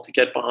difficult to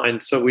get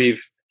behind. So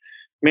we've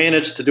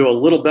managed to do a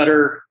little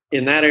better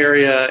in that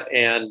area.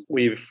 And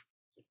we've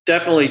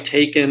definitely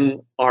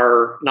taken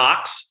our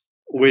knocks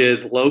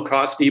with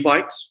low-cost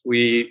e-bikes.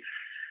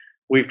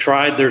 We've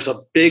tried, there's a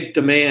big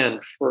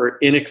demand for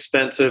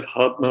inexpensive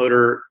hub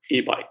motor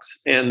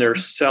e-bikes, and they're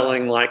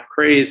selling like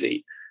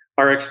crazy.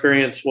 Our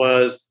experience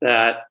was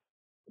that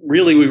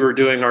really we were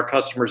doing our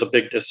customers a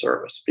big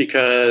disservice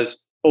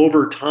because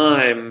over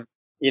time,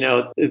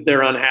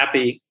 they're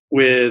unhappy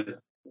with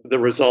the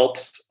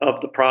results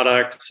of the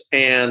products,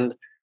 and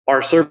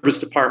our service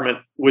department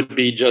would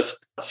be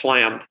just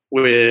slammed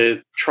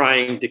with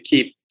trying to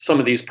keep some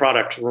of these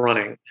products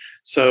running.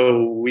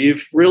 So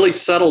we've really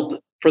settled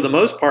for the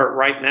most part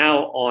right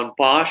now on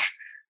Bosch,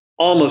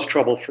 almost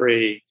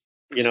trouble-free,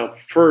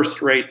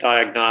 first-rate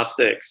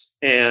diagnostics.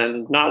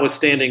 And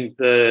notwithstanding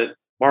the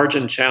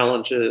margin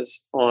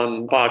challenges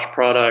on Bosch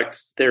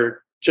products,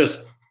 they're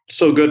just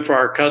so good for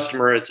our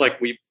customer. It's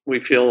like we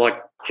feel like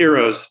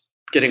heroes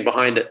getting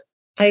behind it.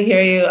 I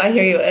hear you.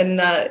 And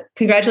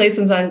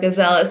congratulations on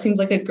Gazelle. It seems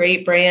like a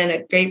great brand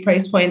at great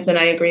price points. And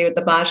I agree with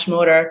the Bosch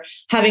motor.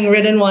 Having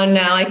ridden one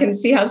now, I can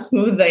see how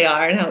smooth they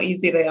are and how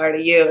easy they are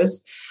to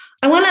use.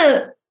 I want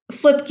to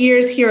flip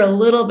gears here a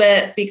little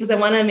bit because I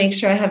want to make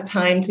sure I have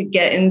time to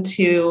get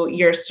into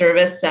your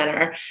service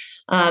center.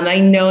 I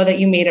know that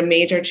you made a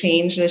major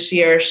change this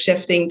year,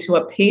 shifting to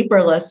a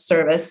paperless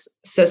service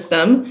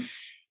system.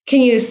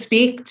 Can you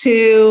speak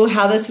to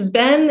how this has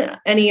been?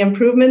 Any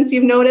improvements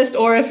you've noticed?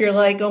 Or if you're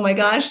like, oh my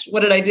gosh,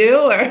 what did I do?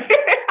 Or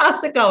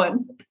how's it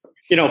going?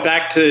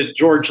 Back to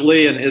George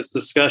Lee and his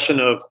discussion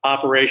of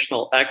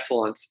operational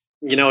excellence,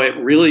 it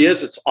really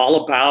is. It's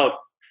all about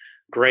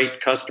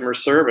great customer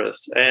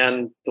service.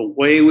 And the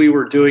way we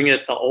were doing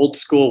it, the old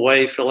school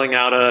way, filling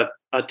out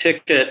a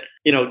ticket,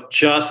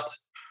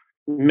 just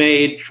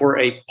made for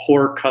a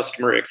poor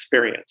customer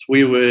experience.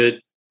 We would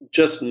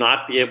just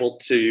not be able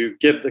to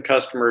give the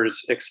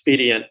customers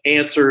expedient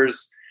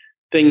answers.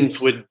 Things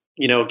would,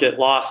 get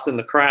lost in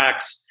the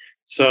cracks.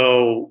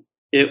 So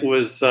it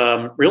was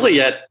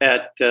really at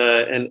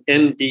an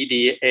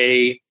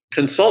NBDA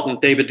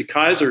consultant, David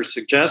DeKaiser's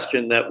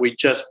suggestion that we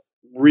just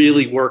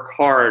really work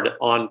hard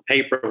on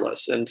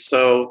paperless. And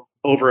so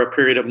over a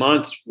period of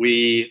months,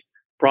 we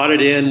brought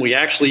it in. We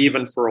actually,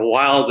 even for a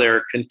while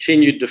there,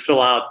 continued to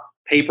fill out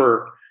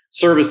paper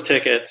service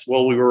tickets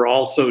while we were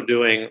also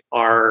doing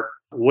our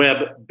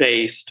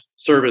web-based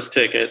service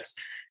tickets.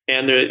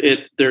 And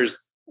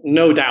there's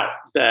no doubt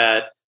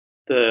that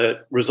the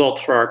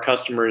results for our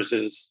customers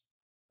is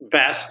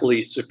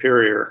vastly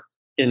superior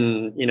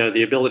in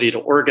the ability to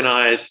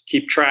organize,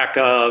 keep track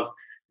of,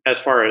 as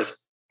far as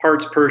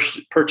parts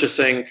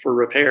purchasing for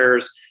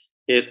repairs.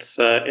 It's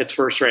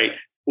first rate.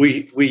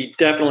 We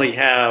definitely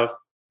have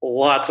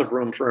lots of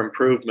room for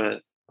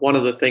improvement. One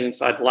of the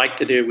things I'd like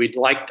to do, we'd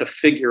like to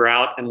figure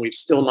out, and we've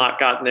still not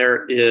gotten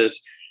there,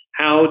 is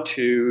how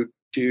to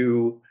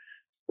do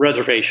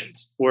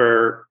reservations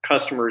where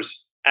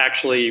customers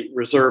actually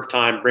reserve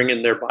time, bring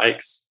in their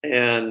bikes,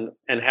 and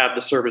have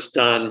the service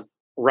done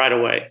right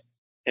away.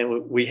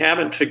 And we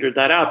haven't figured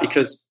that out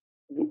because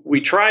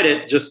we tried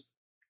it just,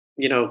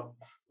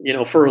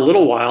 for a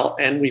little while,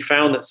 and we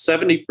found that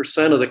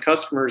 70% of the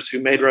customers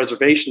who made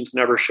reservations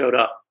never showed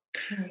up.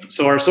 Mm-hmm.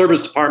 So our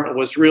service department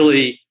was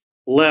really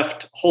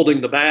left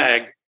holding the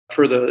bag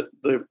for the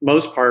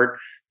most part,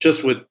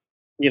 just with,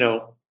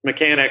 a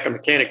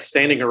mechanic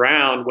standing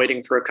around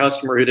waiting for a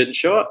customer who didn't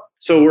show up.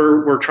 So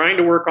we're trying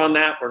to work on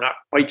that. We're not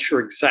quite sure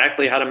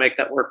exactly how to make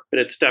that work, but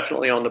it's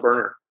definitely on the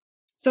burner.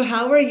 So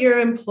how are your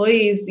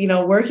employees,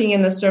 working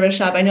in the service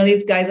shop? I know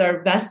these guys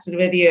are vested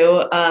with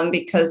you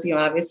because,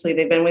 obviously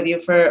they've been with you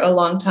for a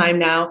long time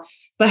now.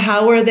 But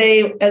how are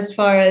they as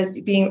far as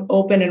being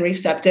open and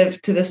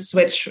receptive to the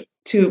switch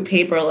to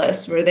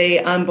paperless? Were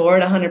they on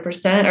board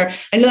 100%? Or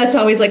I know that's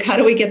always like, how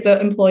do we get the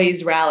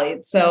employees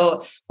rallied?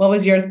 So what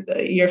was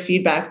your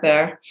feedback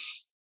there?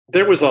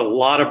 There was a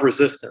lot of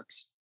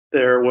resistance.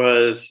 There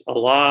was a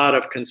lot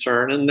of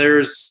concern. And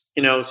there's,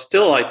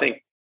 still, I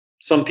think,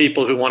 some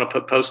people who want to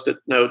put Post-it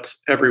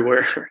notes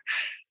everywhere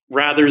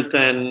rather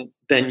than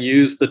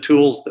use the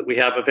tools that we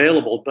have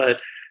available. But,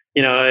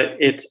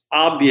 it's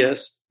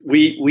obvious.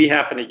 We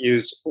happen to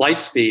use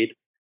Lightspeed,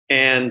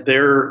 and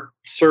their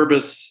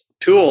service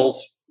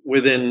tools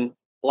within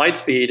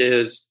Lightspeed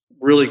is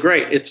really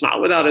great. It's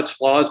not without its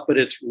flaws, but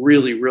it's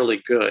really,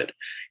 really good.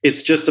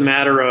 It's just a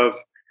matter of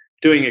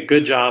doing a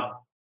good job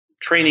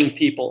training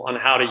people on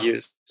how to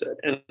use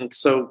it. And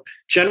so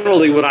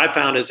generally what I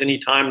found is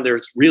anytime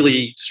there's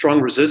really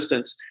strong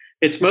resistance,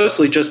 it's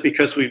mostly just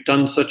because we've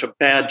done such a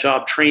bad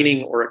job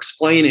training or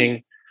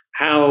explaining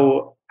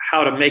how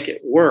to make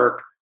it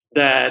work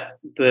that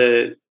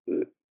the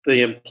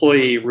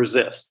employee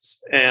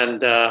resists.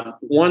 And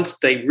once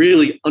they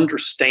really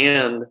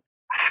understand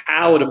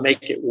how to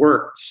make it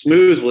work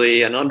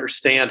smoothly and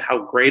understand how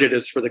great it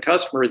is for the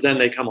customer, then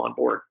they come on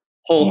board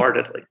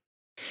wholeheartedly.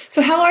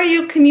 So how are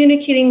you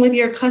communicating with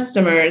your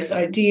customers?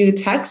 Or do you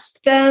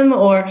text them,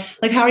 or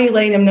how are you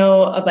letting them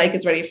know a bike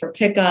is ready for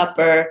pickup?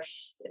 Or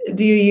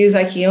do you use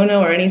Ikiono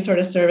or any sort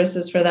of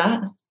services for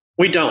that?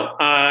 We don't.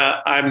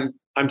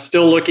 I'm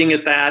still looking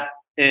at that.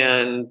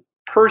 And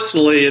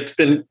personally,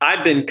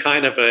 I've been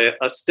kind of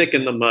a stick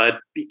in the mud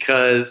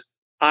because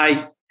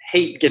I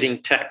hate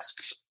getting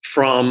texts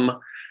from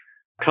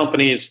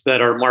companies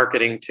that are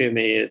marketing to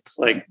me. It's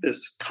like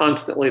this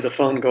constantly the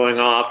phone going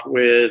off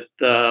with,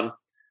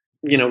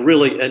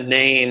 really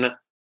inane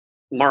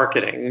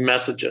marketing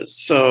messages.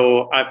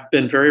 So I've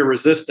been very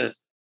resistant,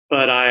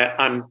 but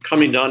I'm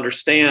coming to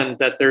understand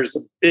that there's a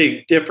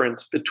big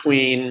difference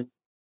between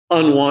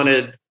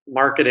unwanted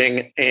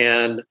marketing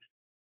and,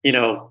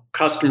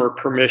 customer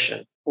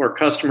permission, where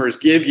customers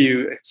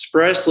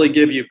expressly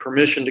give you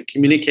permission to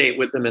communicate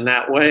with them in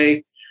that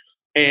way,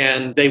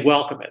 and they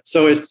welcome it.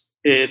 So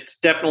it's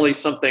definitely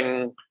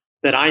something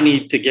that I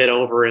need to get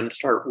over and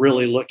start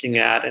really looking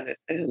at.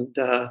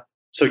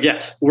 So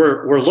yes,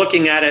 we're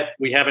looking at it.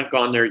 We haven't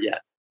gone there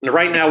yet. And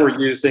right now we're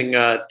using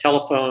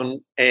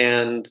telephone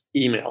and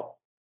email.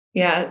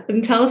 Yeah,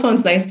 and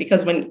telephone's nice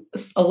because when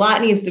a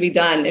lot needs to be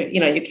done,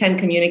 you can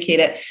communicate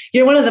it.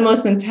 You're one of the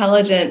most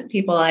intelligent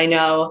people I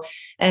know.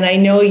 And I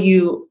know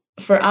you,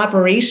 for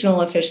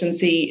operational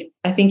efficiency,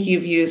 I think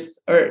you've used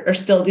or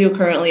still do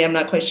currently, I'm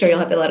not quite sure, you'll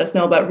have to let us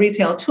know, about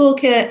Retail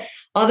Toolkit,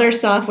 other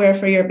software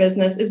for your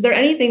business. Is there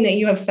anything that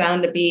you have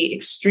found to be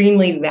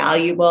extremely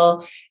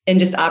valuable in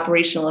just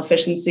operational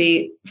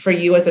efficiency for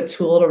you as a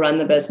tool to run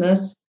the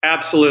business?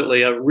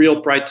 Absolutely. A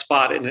real bright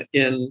spot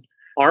in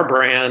our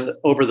brand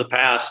over the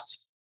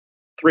past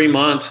 3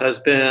 months has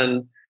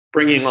been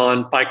bringing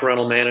on Bike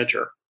Rental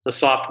Manager, the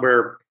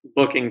software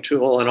booking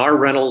tool. And our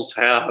rentals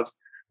have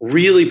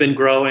really been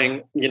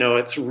growing.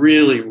 It's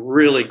really,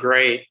 really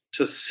great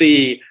to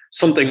see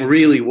something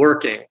really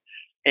working.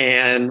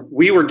 And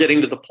we were getting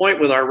to the point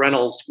with our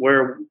rentals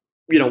where,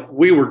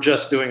 we were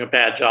just doing a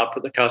bad job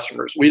for the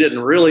customers. We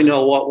didn't really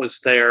know what was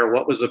there,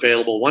 what was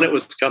available, when it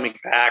was coming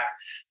back,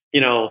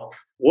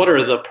 what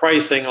are the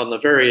pricing on the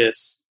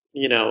various,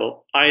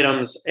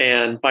 items.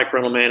 And Bike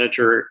Rental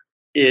Manager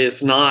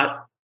is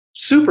not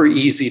super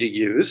easy to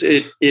use.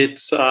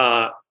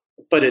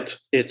 But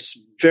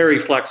it's very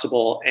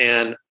flexible,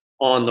 and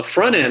on the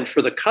front end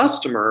for the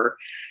customer,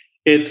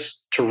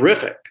 it's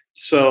terrific.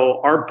 So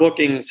our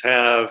bookings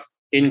have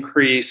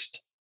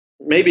increased,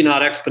 maybe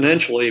not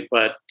exponentially,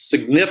 but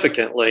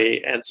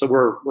significantly, and so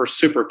we're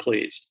super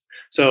pleased.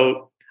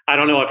 So I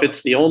don't know if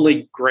it's the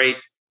only great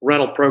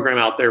rental program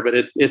out there, but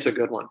it's a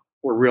good one.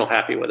 We're real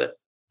happy with it.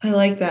 I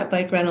like that,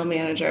 Bike Rental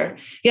Manager.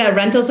 Yeah,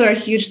 rentals are a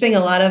huge thing. A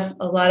lot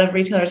of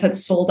retailers had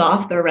sold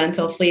off their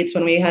rental fleets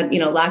when we had,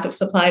 lack of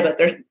supply, but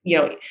they're,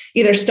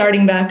 either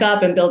starting back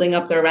up and building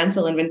up their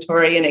rental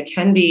inventory, and it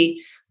can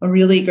be a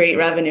really great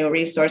revenue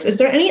resource. Is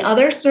there any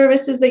other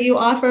services that you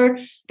offer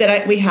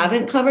that we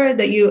haven't covered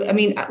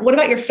what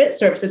about your fit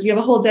services? You have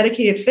a whole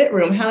dedicated fit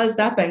room. How has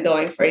that been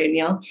going for you,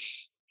 Neil?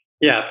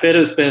 Yeah, fit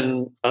has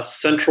been a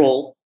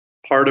central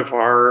part of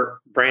our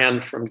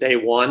brand from day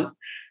one.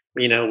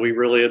 We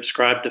really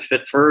ascribe to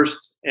fit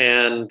first,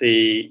 and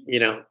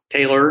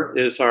Taylor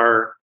is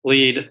our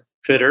lead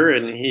fitter,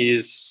 and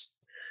he's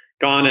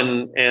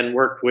gone and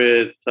worked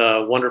with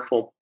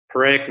wonderful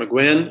Paraic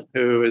McGuinn,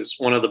 who is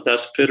one of the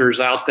best fitters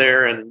out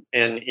there,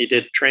 and he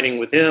did training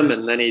with him,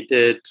 and then he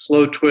did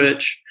Slow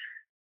Twitch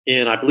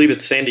in, I believe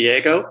it's San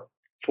Diego,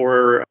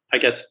 for, I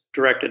guess,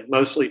 directed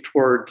mostly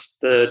towards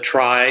the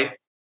tri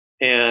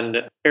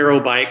and aero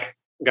bike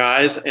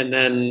guys, and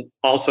then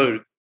also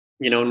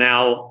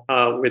now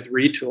with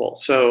Retool.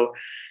 So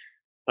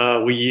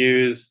we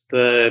use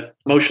the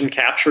motion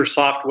capture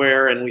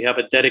software, and we have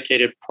a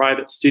dedicated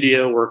private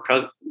studio where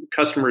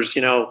customers,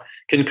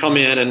 can come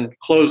in and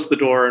close the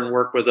door and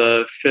work with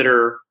a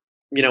fitter,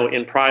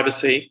 in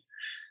privacy.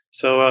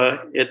 So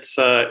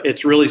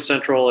it's really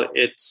central.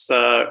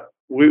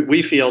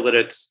 We feel that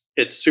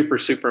it's super,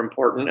 super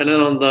important. And then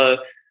on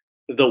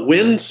the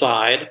win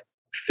side,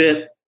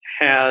 fit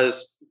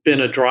has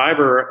been a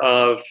driver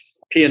of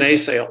P&A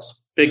sales.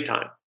 Big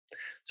time.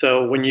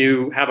 So when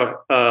you have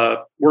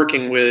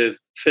working with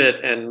fit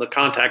and the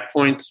contact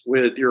points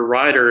with your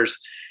riders,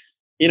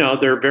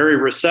 they're very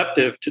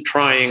receptive to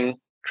trying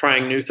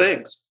new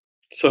things.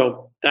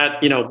 So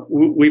that,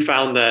 we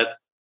found that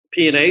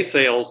P&A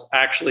sales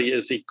actually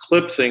is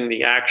eclipsing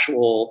the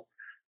actual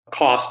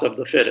cost of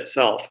the fit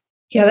itself.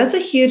 Yeah, that's a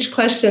huge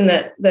question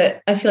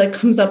that I feel like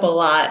comes up a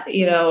lot.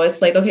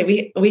 It's like,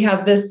 okay, we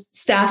have this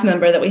staff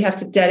member that we have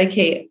to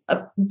dedicate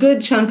a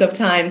good chunk of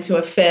time to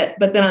a fit,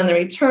 but then on the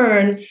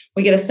return,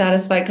 we get a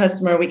satisfied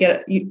customer. We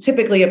get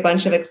typically a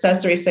bunch of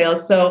accessory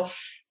sales. So,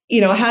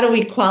 how do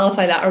we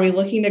qualify that? Are we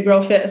looking to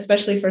grow fit,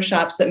 especially for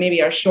shops that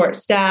maybe are short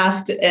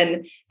staffed?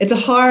 And it's a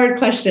hard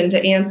question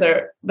to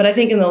answer, but I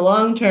think in the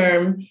long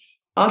term,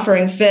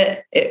 offering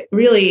fit, it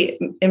really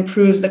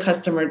improves the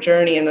customer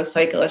journey and the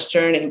cyclist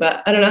journey.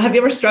 But I don't know, have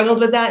you ever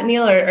struggled with that,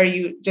 Neil, or are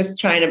you just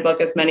trying to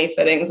book as many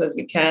fittings as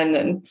you can?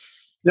 And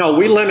no,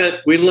 we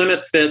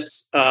limit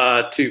fits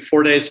to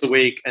 4 days a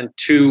week and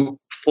 2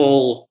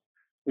 full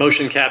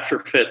motion capture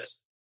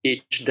fits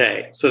each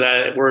day. So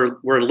that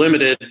we're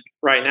limited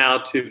right now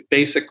to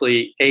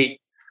basically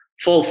 8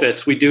 full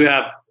fits. We do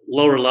have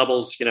lower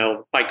levels,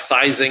 bike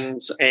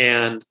sizings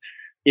and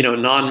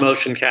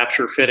non-motion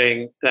capture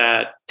fitting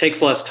that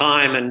takes less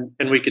time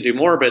and we could do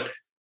more. But,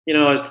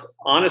 it's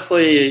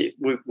honestly,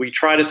 we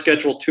try to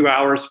schedule 2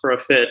 hours for a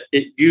fit.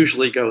 It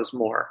usually goes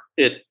more.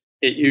 It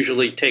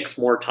usually takes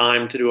more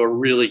time to do a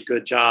really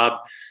good job.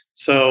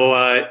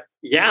 So,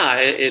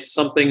 it's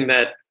something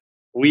that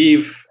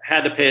we've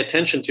had to pay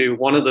attention to.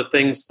 One of the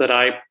things that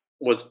I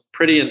was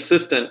pretty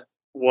insistent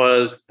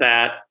was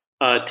that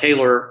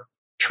Taylor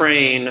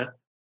train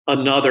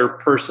another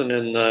person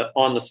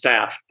on the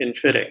staff in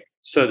fitting,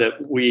 so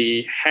that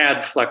we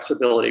had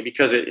flexibility,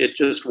 because it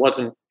just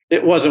wasn't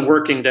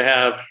working to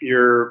have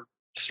your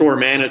store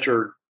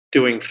manager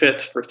doing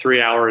fits for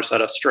 3 hours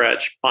at a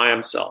stretch by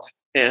himself.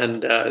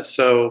 And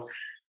so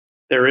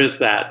there is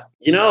that.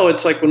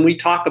 It's like when we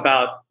talk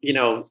about,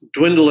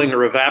 dwindling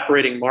or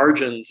evaporating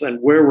margins and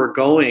where we're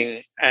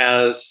going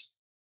as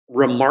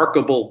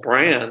remarkable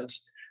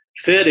brands,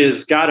 fit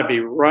has got to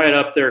be right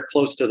up there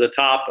close to the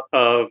top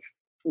of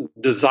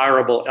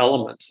desirable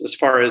elements as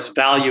far as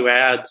value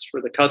adds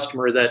for the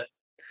customer that,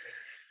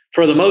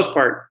 for the most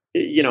part,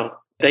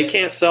 they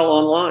can't sell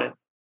online.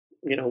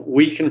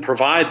 We can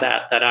provide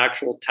that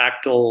actual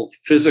tactile,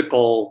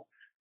 physical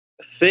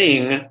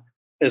thing.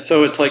 And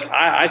so it's like,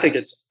 I think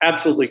it's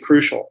absolutely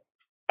crucial.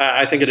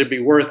 I think it'd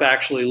be worth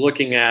actually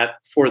looking at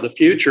for the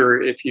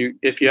future. If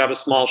you have a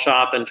small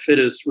shop and fit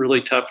is really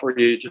tough for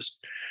you,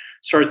 just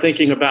start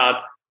thinking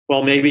about,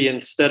 well, maybe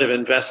instead of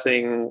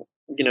investing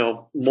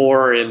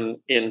more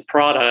in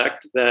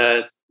product,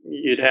 that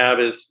you'd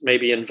have is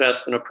maybe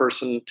invest in a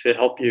person to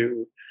help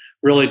you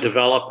really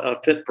develop a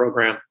fit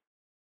program.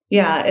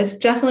 Yeah, it's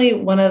definitely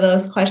one of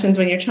those questions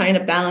when you're trying to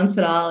balance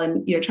it all,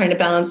 and you're trying to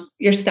balance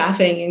your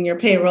staffing and your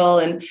payroll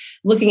and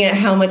looking at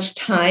how much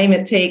time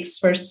it takes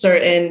for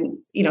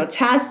certain,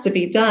 tasks to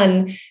be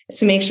done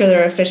to make sure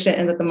they're efficient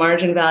and that the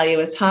margin value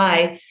is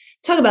high.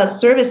 Talk about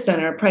service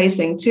center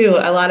pricing too.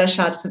 A lot of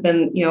shops have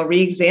been,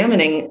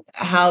 re-examining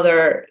how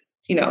they're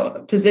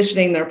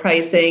positioning their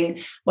pricing,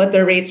 what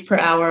their rates per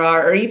hour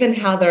are, or even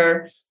how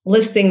they're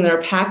listing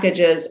their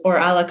packages or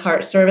a la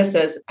carte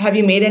services. Have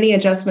you made any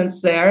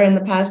adjustments there in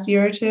the past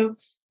year or two?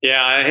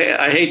 Yeah,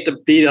 I hate to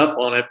beat up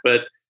on it,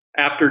 but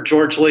after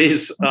George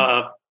Lee's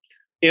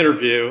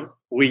interview,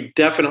 we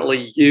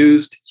definitely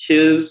used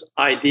his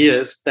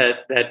ideas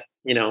that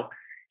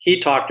he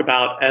talked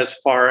about as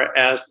far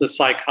as the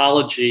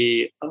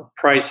psychology of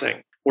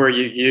pricing, where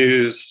you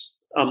use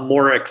a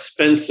more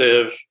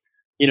expensive,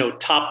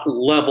 top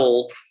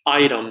level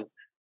item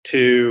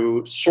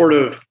to sort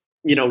of,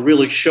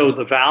 really show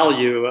the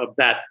value of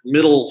that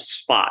middle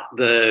spot,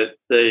 the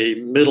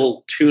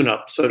middle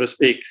tune-up, so to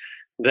speak,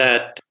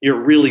 that you're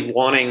really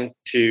wanting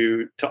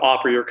to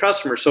offer your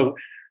customers. So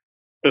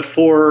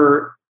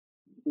before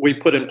we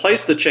put in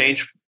place the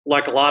change,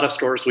 like a lot of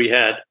stores, we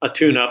had a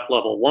tune-up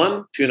level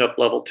 1, tune-up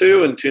level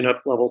 2, and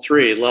tune-up level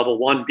 3. Level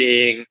 1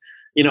 being,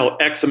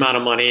 X amount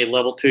of money,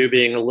 level 2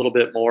 being a little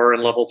bit more,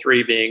 and level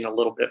 3 being a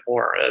little bit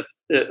more,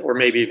 or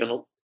maybe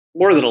even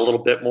more than a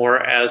little bit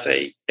more, as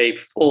a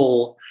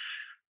full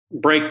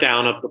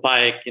breakdown of the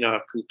bike, a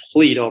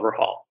complete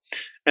overhaul.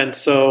 And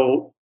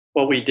so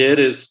what we did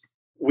is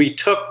we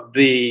took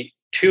the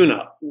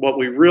tune-up, what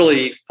we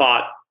really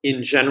thought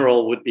in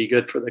general would be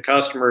good for the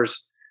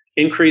customers,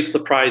 increased the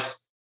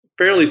price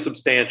fairly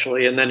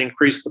substantially, and then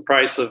increased the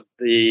price of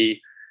the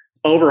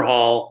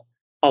overhaul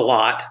a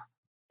lot,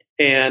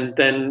 and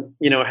then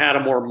had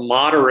a more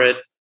moderate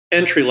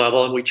entry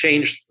level, and we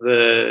changed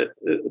the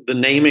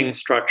naming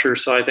structure.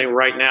 So I think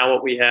right now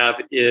what we have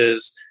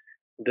is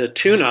the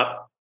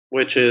tune-up,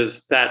 which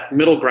is that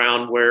middle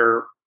ground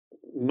where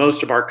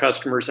most of our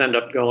customers end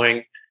up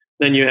going.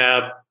 Then you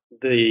have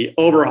the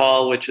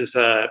overhaul, which is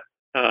a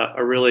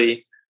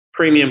really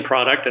premium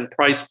product and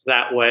priced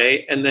that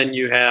way. And then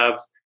you have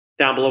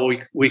down below,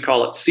 we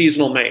call it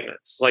seasonal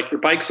maintenance. Like, your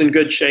bike's in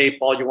good shape.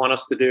 All you want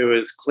us to do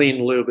is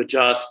clean, lube,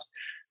 adjust,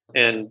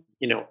 and,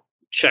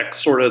 check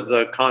sort of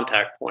the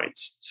contact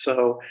points.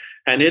 So,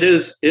 and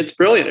it's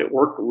brilliant. It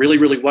worked really,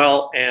 really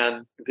well.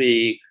 And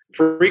the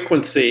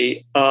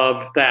frequency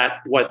of that,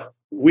 what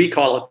we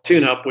call a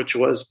tune-up, which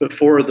was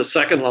before the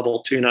second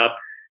level tune-up,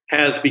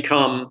 has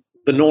become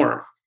the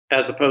norm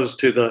as opposed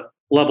to the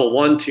level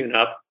 1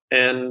 tune-up.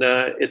 And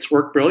it's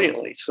worked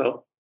brilliantly.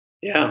 So,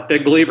 yeah,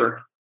 big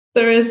believer.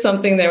 There is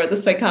something there with the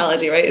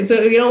psychology, right? And so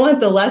you don't want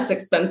the less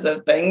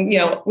expensive thing.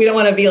 We don't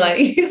want to be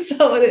like,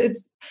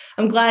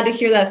 I'm glad to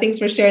hear that. Thanks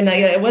for sharing that.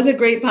 Yeah, it was a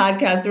great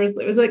podcast.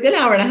 It was like an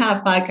hour and a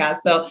half podcast.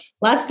 So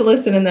lots to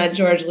listen in that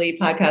George Lee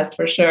podcast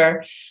for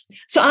sure.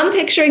 So I'm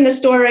picturing the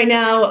store right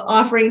now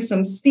offering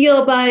some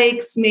steel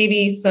bikes,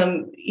 maybe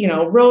some,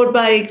 road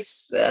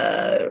bikes,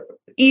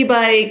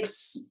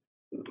 e-bikes,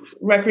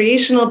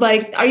 recreational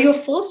bikes. Are you a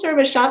full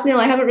service shop now?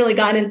 I haven't really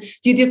gotten in.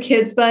 Do you do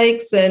kids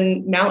bikes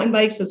and mountain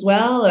bikes as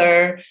well?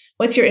 Or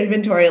what's your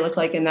inventory look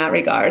like in that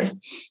regard?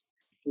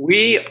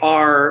 We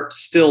are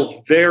still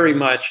very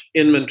much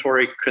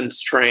inventory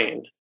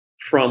constrained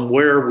from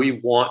where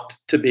we want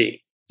to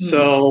be. Mm-hmm.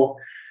 So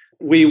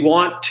we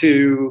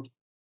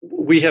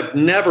have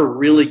never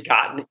really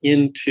gotten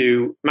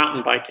into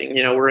mountain biking.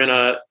 We're in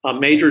a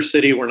major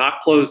city. We're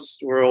not close.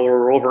 We're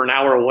over an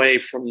hour away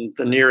from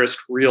the nearest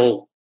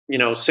real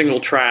single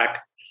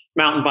track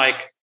mountain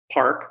bike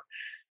park.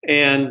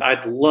 And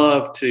I'd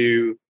love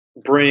to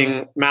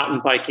bring mountain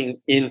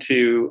biking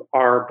into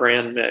our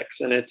brand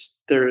mix. And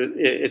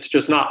it's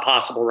just not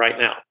possible right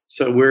now.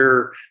 So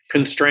we're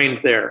constrained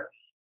there.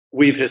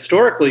 We've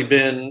historically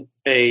been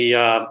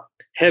a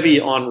heavy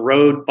on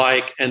road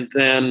bike, and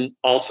then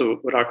also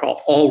what I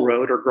call all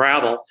road or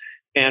gravel.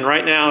 And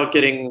right now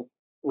getting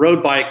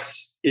road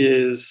bikes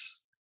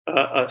is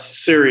a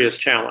serious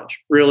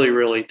challenge, really,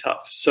 really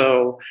tough.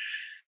 So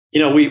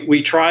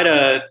we try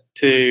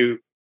to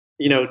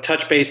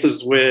touch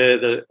bases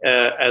with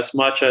as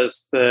much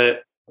as the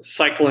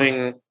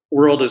cycling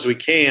world as we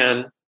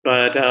can.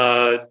 But,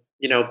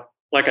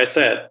 like I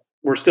said,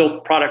 we're still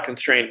product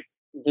constrained.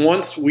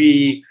 Once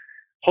we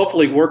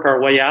hopefully work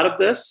our way out of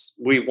this,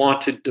 we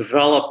want to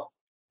develop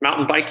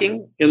mountain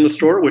biking in the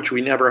store, which we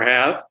never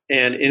have,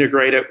 and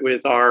integrate it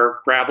with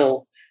our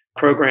gravel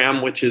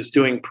program, which is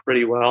doing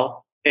pretty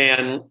well.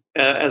 And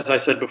as I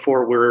said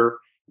before, we're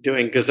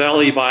doing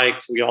Gazelle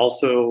e-bikes. We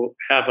also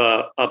have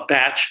a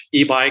Batch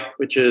e-bike,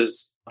 which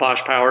is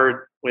Bosch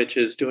powered, which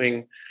is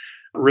doing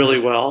really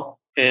well.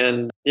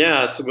 And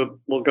yeah, so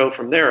we'll go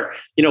from there.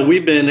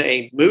 We've been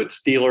a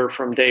Moots dealer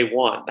from day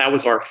one. That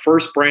was our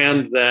first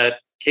brand that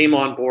came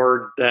on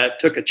board, that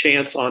took a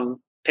chance on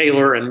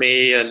Taylor and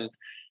me and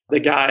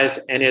the guys.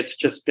 And it's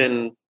just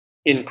been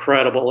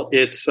incredible.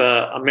 It's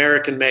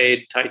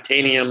American-made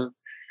titanium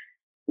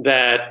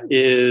that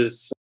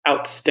is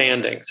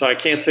outstanding. So I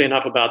can't say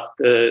enough about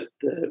the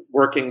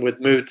working with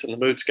Moots and the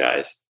Moots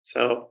guys.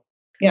 So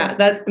yeah,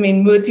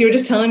 Moots, you were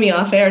just telling me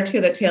off air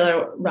too that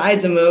Taylor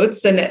rides a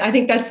Moots. And I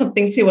think that's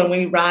something too, when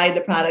we ride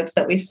the products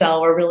that we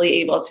sell, we're really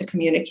able to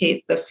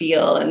communicate the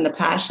feel and the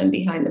passion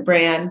behind the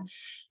brand.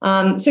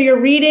 So you're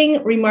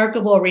reading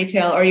Remarkable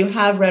Retail, or you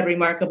have read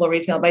Remarkable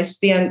Retail by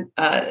Steve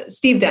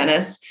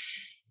Dennis.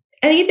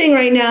 Anything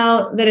right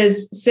now that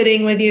is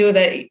sitting with you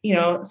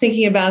that,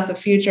 thinking about the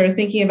future,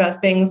 thinking about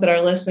things that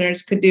our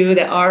listeners could do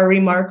that are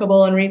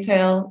remarkable in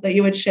retail that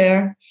you would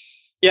share?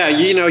 Yeah,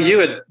 you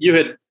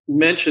had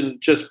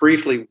mentioned just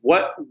briefly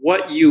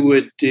what you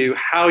would do,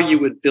 how you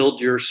would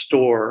build your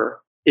store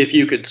if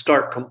you could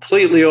start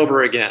completely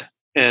over again,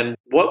 and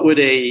what would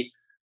a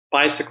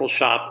bicycle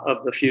shop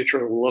of the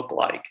future look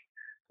like?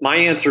 My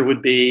answer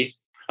would be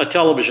a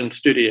television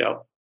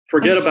studio.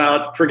 Forget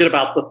about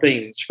the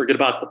things, forget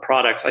about the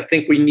products. I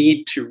think we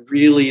need to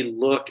really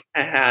look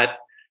at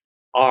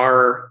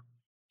our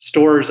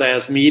stores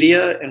as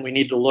media, and we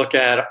need to look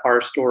at our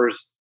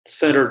stores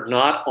centered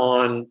not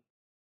on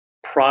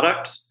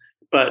products,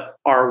 but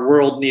our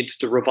world needs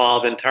to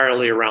revolve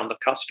entirely around the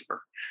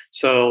customer.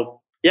 So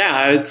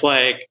yeah, it's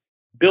like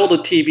build a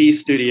TV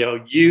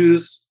studio,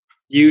 use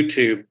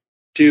YouTube,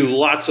 do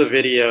lots of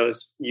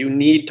videos. You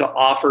need to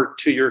offer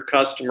to your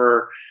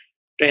customer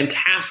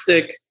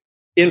fantastic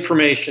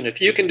information. If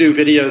you can do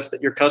videos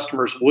that your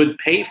customers would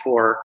pay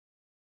for,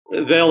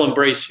 they'll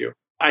embrace you.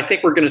 I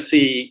think we're going to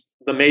see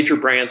the major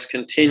brands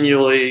continue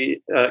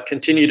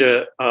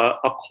to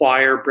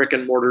acquire brick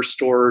and mortar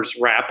stores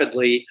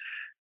rapidly,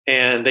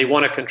 and they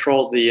want to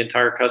control the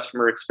entire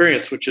customer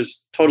experience, which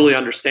is totally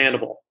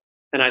understandable.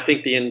 And I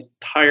think the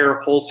entire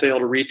wholesale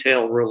to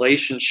retail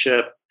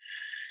relationship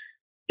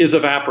is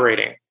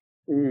evaporating.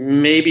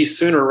 Maybe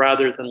sooner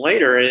rather than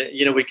later.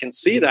 We can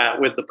see that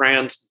with the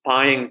brands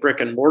buying brick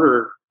and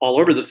mortar all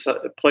over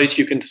the place.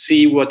 You can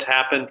see what's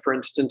happened, for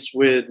instance,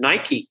 with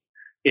Nike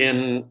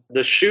in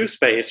the shoe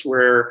space,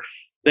 where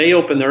they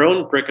open their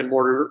own brick and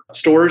mortar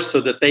stores so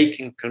that they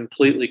can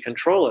completely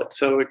control it.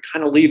 So it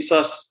kind of leaves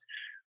us,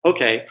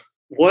 okay,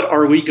 what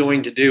are we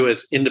going to do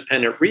as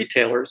independent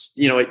retailers?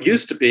 It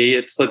used to be,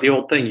 it's like the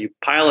old thing, you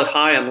pile it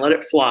high and let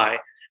it fly.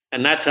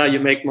 And that's how you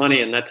make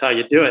money, and that's how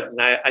you do it.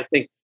 And I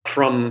think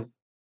from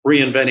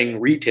Reinventing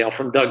Retail,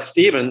 from Doug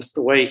Stevens,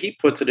 the way he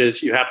puts it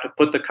is you have to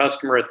put the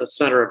customer at the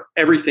center of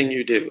everything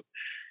you do.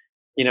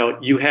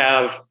 You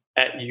have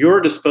at your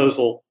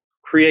disposal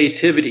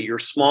creativity. Your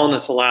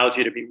smallness allows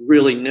you to be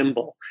really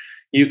nimble.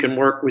 You can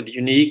work with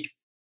unique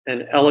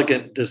and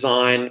elegant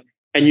design,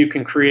 and you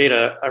can create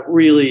a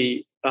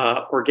really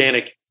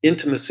organic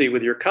intimacy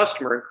with your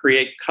customer and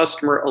create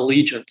customer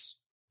allegiance.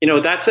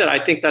 That's it. I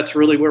think that's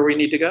really where we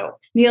need to go.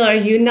 Neil, are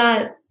you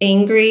not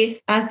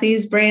angry at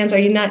these brands? Are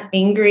you not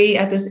angry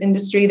at this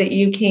industry that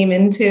you came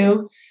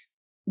into,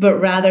 but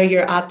rather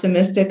you're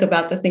optimistic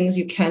about the things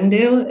you can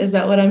do? Is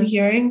that what I'm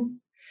hearing?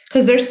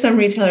 Because there's some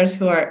retailers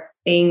who are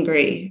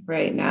angry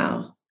right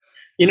now.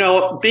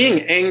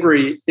 Being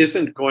angry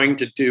isn't going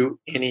to do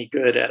any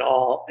good at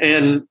all.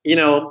 And,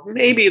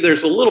 maybe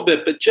there's a little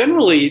bit, but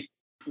generally,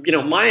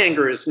 my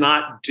anger is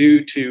not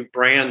due to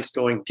brands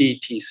going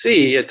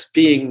DTC. It's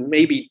being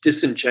maybe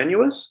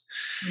disingenuous.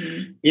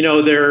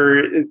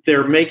 Mm-hmm.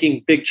 They're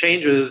making big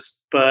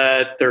changes,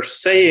 but they're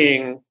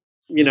saying,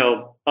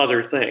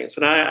 other things.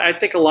 And I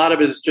think a lot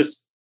of it is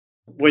just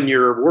when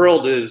your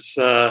world is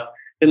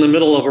in the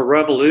middle of a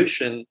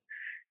revolution,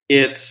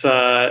 it's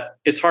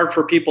hard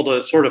for people to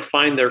sort of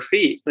find their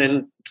feet.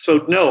 And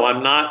so, no,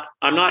 I'm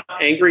not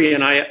angry.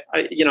 And I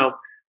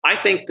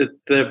think that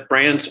the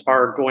brands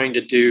are going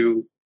to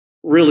do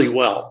really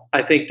well.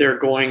 I think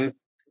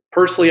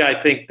I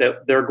think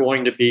that they're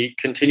going to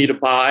continue to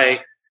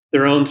buy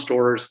their own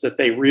stores, that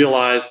they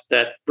realize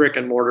that brick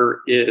and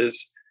mortar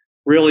is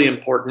really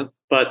important,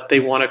 but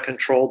they want to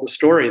control the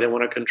story. They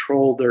want to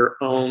control their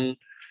own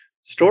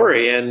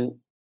story. And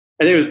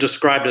I think it was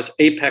described as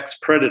apex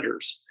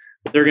predators.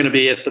 They're going to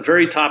be at the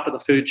very top of the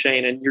food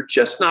chain, and you're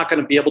just not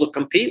going to be able to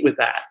compete with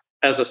that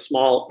as a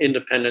small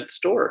independent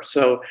store.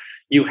 So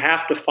you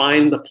have to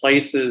find the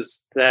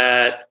places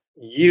that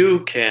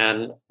you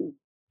can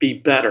be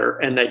better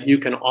and that you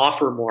can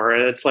offer more.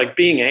 And it's like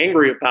being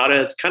angry about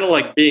it. It's kind of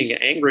like being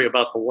angry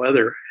about the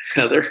weather,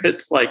 Heather.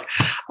 It's like,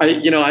 I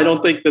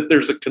don't think that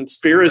there's a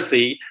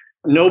conspiracy.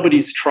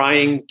 Nobody's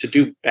trying to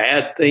do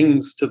bad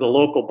things to the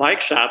local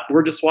bike shop.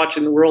 We're just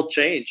watching the world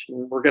change,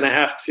 and we're going to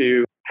have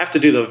to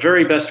do the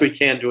very best we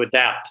can to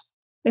adapt.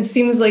 It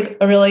seems like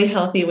a really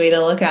healthy way to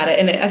look at it.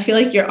 And I feel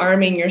like you're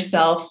arming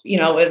yourself,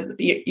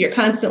 you're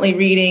constantly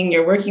reading,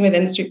 you're working with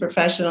industry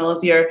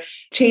professionals, you're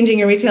changing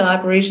your retail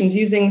operations,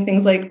 using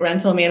things like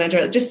Rental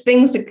Manager, just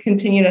things to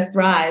continue to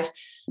thrive.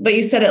 But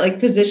you said it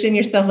like position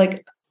yourself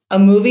like a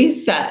movie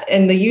set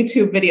in the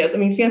YouTube videos. I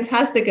mean,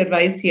 fantastic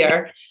advice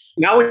here.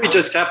 Now we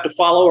just have to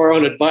follow our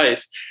own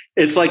advice.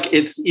 It's like,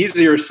 it's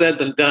easier said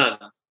than done.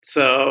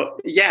 So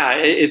yeah,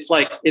 it's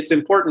like, it's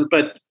important,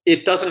 but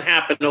it doesn't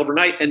happen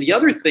overnight. And the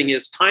other thing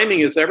is timing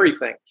is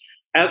everything.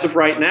 As of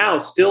right now,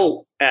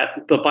 still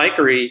at the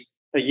Bikery,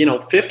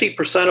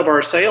 50% of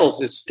our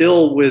sales is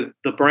still with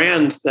the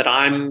brands that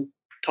I'm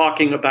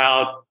talking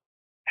about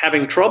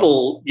having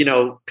trouble,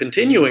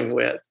 continuing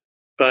with.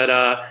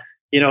 But,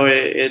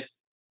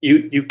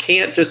 you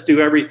can't just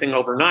do everything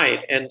overnight.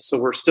 And so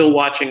we're still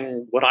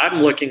watching what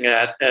I'm looking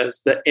at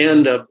as the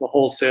end of the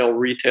wholesale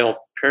retail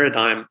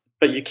paradigm.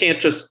 But you can't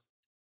just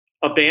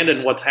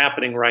abandon what's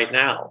happening right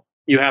now.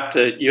 you have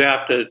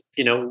to,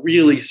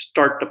 really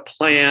start to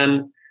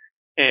plan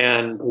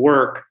and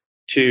work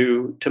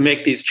to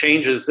make these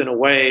changes in a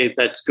way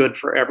that's good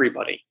for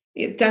everybody.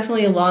 It's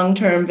definitely a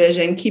long-term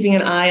vision, keeping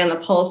an eye on the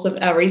pulse of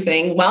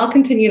everything while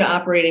continuing to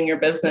operating your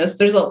business.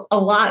 There's a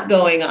lot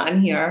going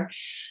on here.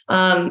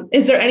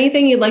 Is there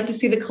anything you'd like to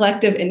see the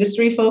collective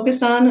industry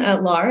focus on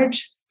at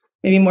large?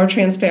 Maybe more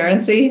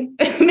transparency?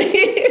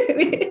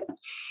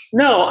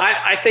 No,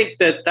 I think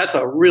that's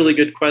a really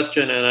good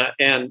question.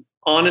 And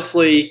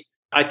honestly,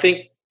 I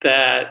think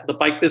that the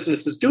bike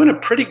business is doing a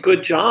pretty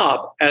good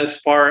job as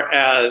far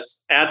as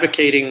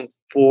advocating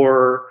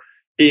for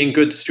being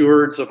good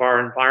stewards of our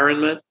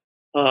environment,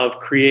 of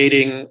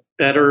creating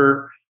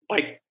better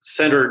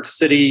bike-centered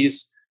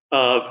cities,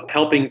 of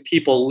helping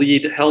people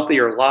lead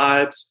healthier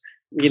lives.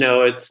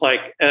 It's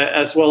like,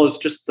 as well as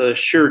just the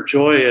sheer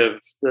joy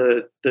of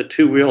the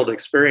two-wheeled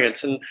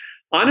experience. And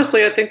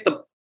honestly, I think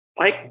the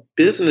bike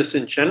business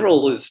in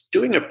general is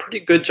doing a pretty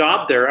good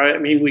job there. I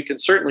mean, we can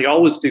certainly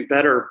always do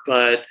better,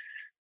 but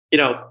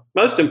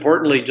most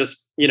importantly,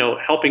 just,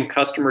 helping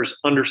customers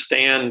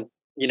understand,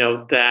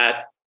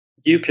 that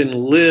you can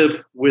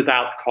live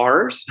without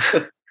cars,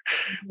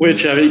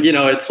 which,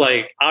 it's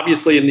like,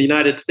 obviously in the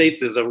United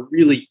States is a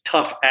really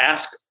tough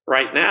ask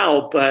right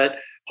now, but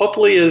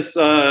hopefully as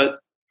the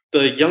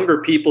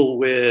younger people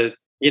with,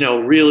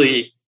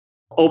 really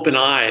open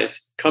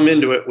eyes come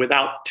into it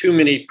without too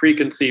many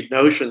preconceived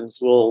notions,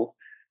 will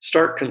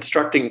start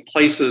constructing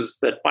places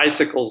that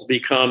bicycles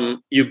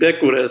become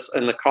ubiquitous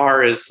and the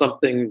car is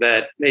something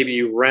that maybe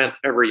you rent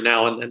every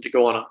now and then to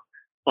go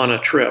on a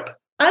trip.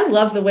 I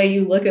love the way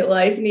you look at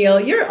life, Neil.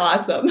 You're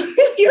awesome.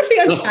 You're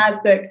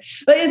fantastic.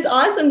 But it's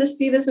awesome to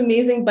see this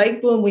amazing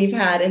bike boom we've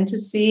had and to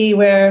see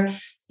where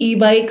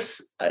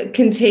e-bikes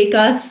can take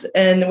us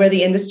and where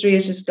the industry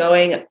is just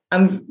going.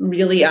 I'm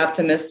really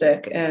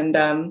optimistic.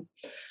 And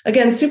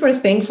again, super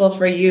thankful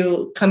for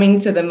you coming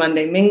to the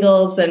Monday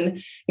Mingles.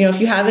 And,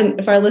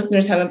 if our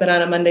listeners haven't been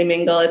on a Monday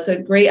Mingle, it's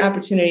a great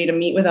opportunity to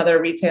meet with other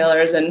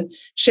retailers and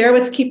share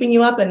what's keeping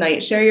you up at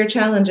night, share your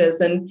challenges.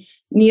 And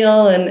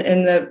Neil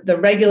and the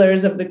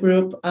regulars of the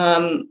group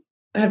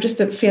have just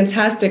a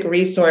fantastic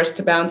resource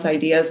to bounce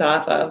ideas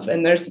off of.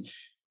 And there's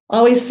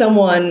always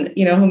someone,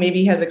 who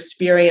maybe has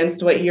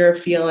experienced what you're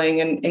feeling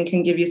and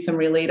can give you some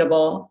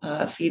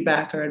relatable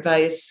feedback or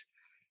advice.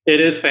 It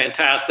is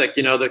fantastic.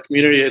 The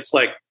community, it's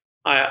like,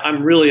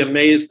 I'm really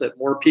amazed that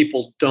more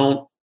people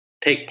don't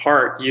take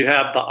part. You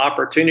have the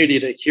opportunity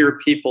to hear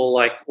people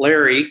like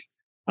Larry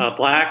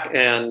Black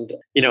and,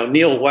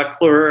 Neil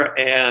Weckler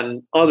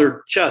and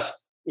other just,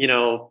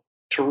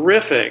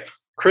 terrific.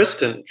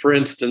 Kristen, for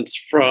instance,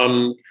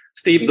 from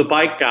Steve the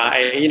Bike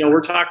Guy.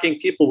 We're talking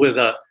people with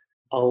a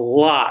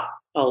lot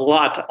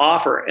to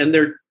offer, and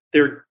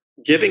they're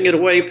giving it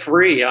away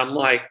free. I'm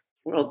like,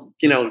 well,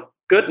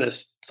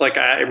 goodness, it's like,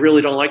 I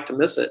really don't like to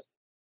miss it.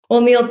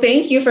 Well, Neil,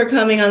 thank you for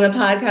coming on the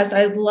podcast.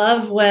 I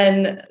love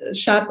when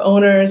shop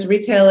owners,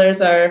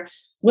 retailers are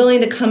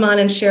willing to come on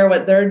and share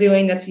what they're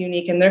doing that's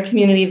unique in their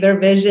community, their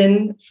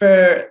vision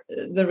for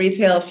the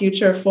retail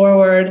future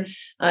forward.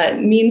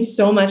 It means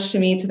so much to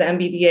me, to the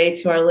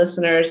NBDA, to our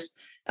listeners.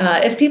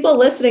 If people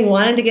listening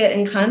wanted to get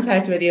in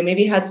contact with you,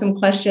 maybe had some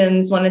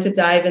questions, wanted to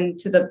dive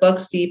into the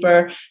books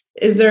deeper,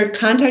 is there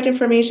contact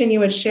information you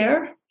would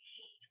share?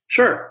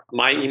 Sure.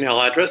 My email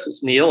address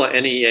is Neil,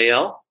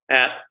 Neal,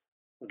 at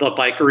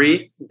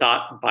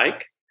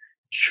thebikery.bike.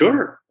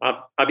 Sure.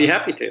 I'd be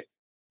happy to.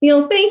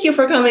 Neil, thank you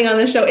for coming on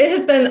the show. It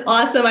has been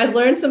awesome. I've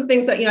learned some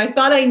things that, I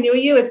thought I knew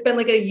you. It's been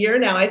like a year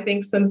now, I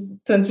think, since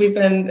we've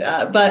been,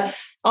 but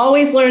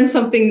always learn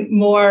something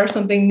more,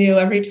 something new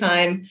every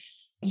time.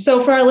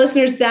 So for our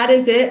listeners, that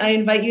is it. I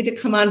invite you to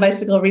come on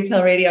Bicycle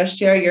Retail Radio,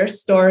 share your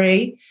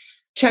story.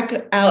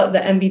 Check out the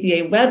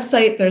NBDA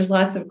website. There's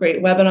lots of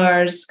great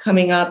webinars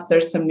coming up.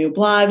 There's some new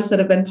blogs that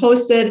have been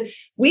posted.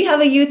 We have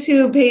a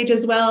YouTube page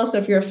as well. So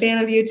if you're a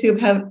fan of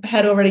YouTube,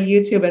 head over to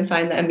YouTube and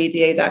find the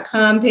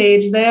NBDA.com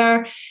page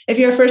there. If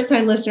you're a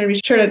first-time listener,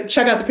 be sure to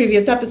check out the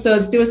previous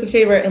episodes. Do us a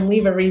favor and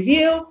leave a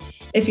review.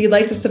 If you'd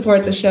like to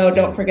support the show,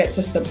 don't forget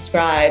to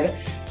subscribe.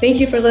 Thank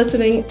you for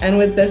listening. And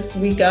with this,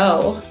 we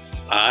go.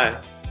 Bye.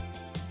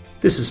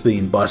 This has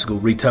been Bicycle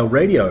Retail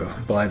Radio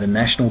by the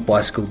National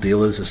Bicycle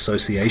Dealers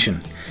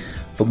Association.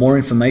 For more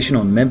information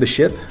on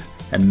membership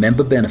and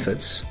member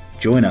benefits,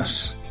 join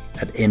us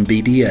at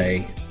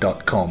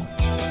nbda.com.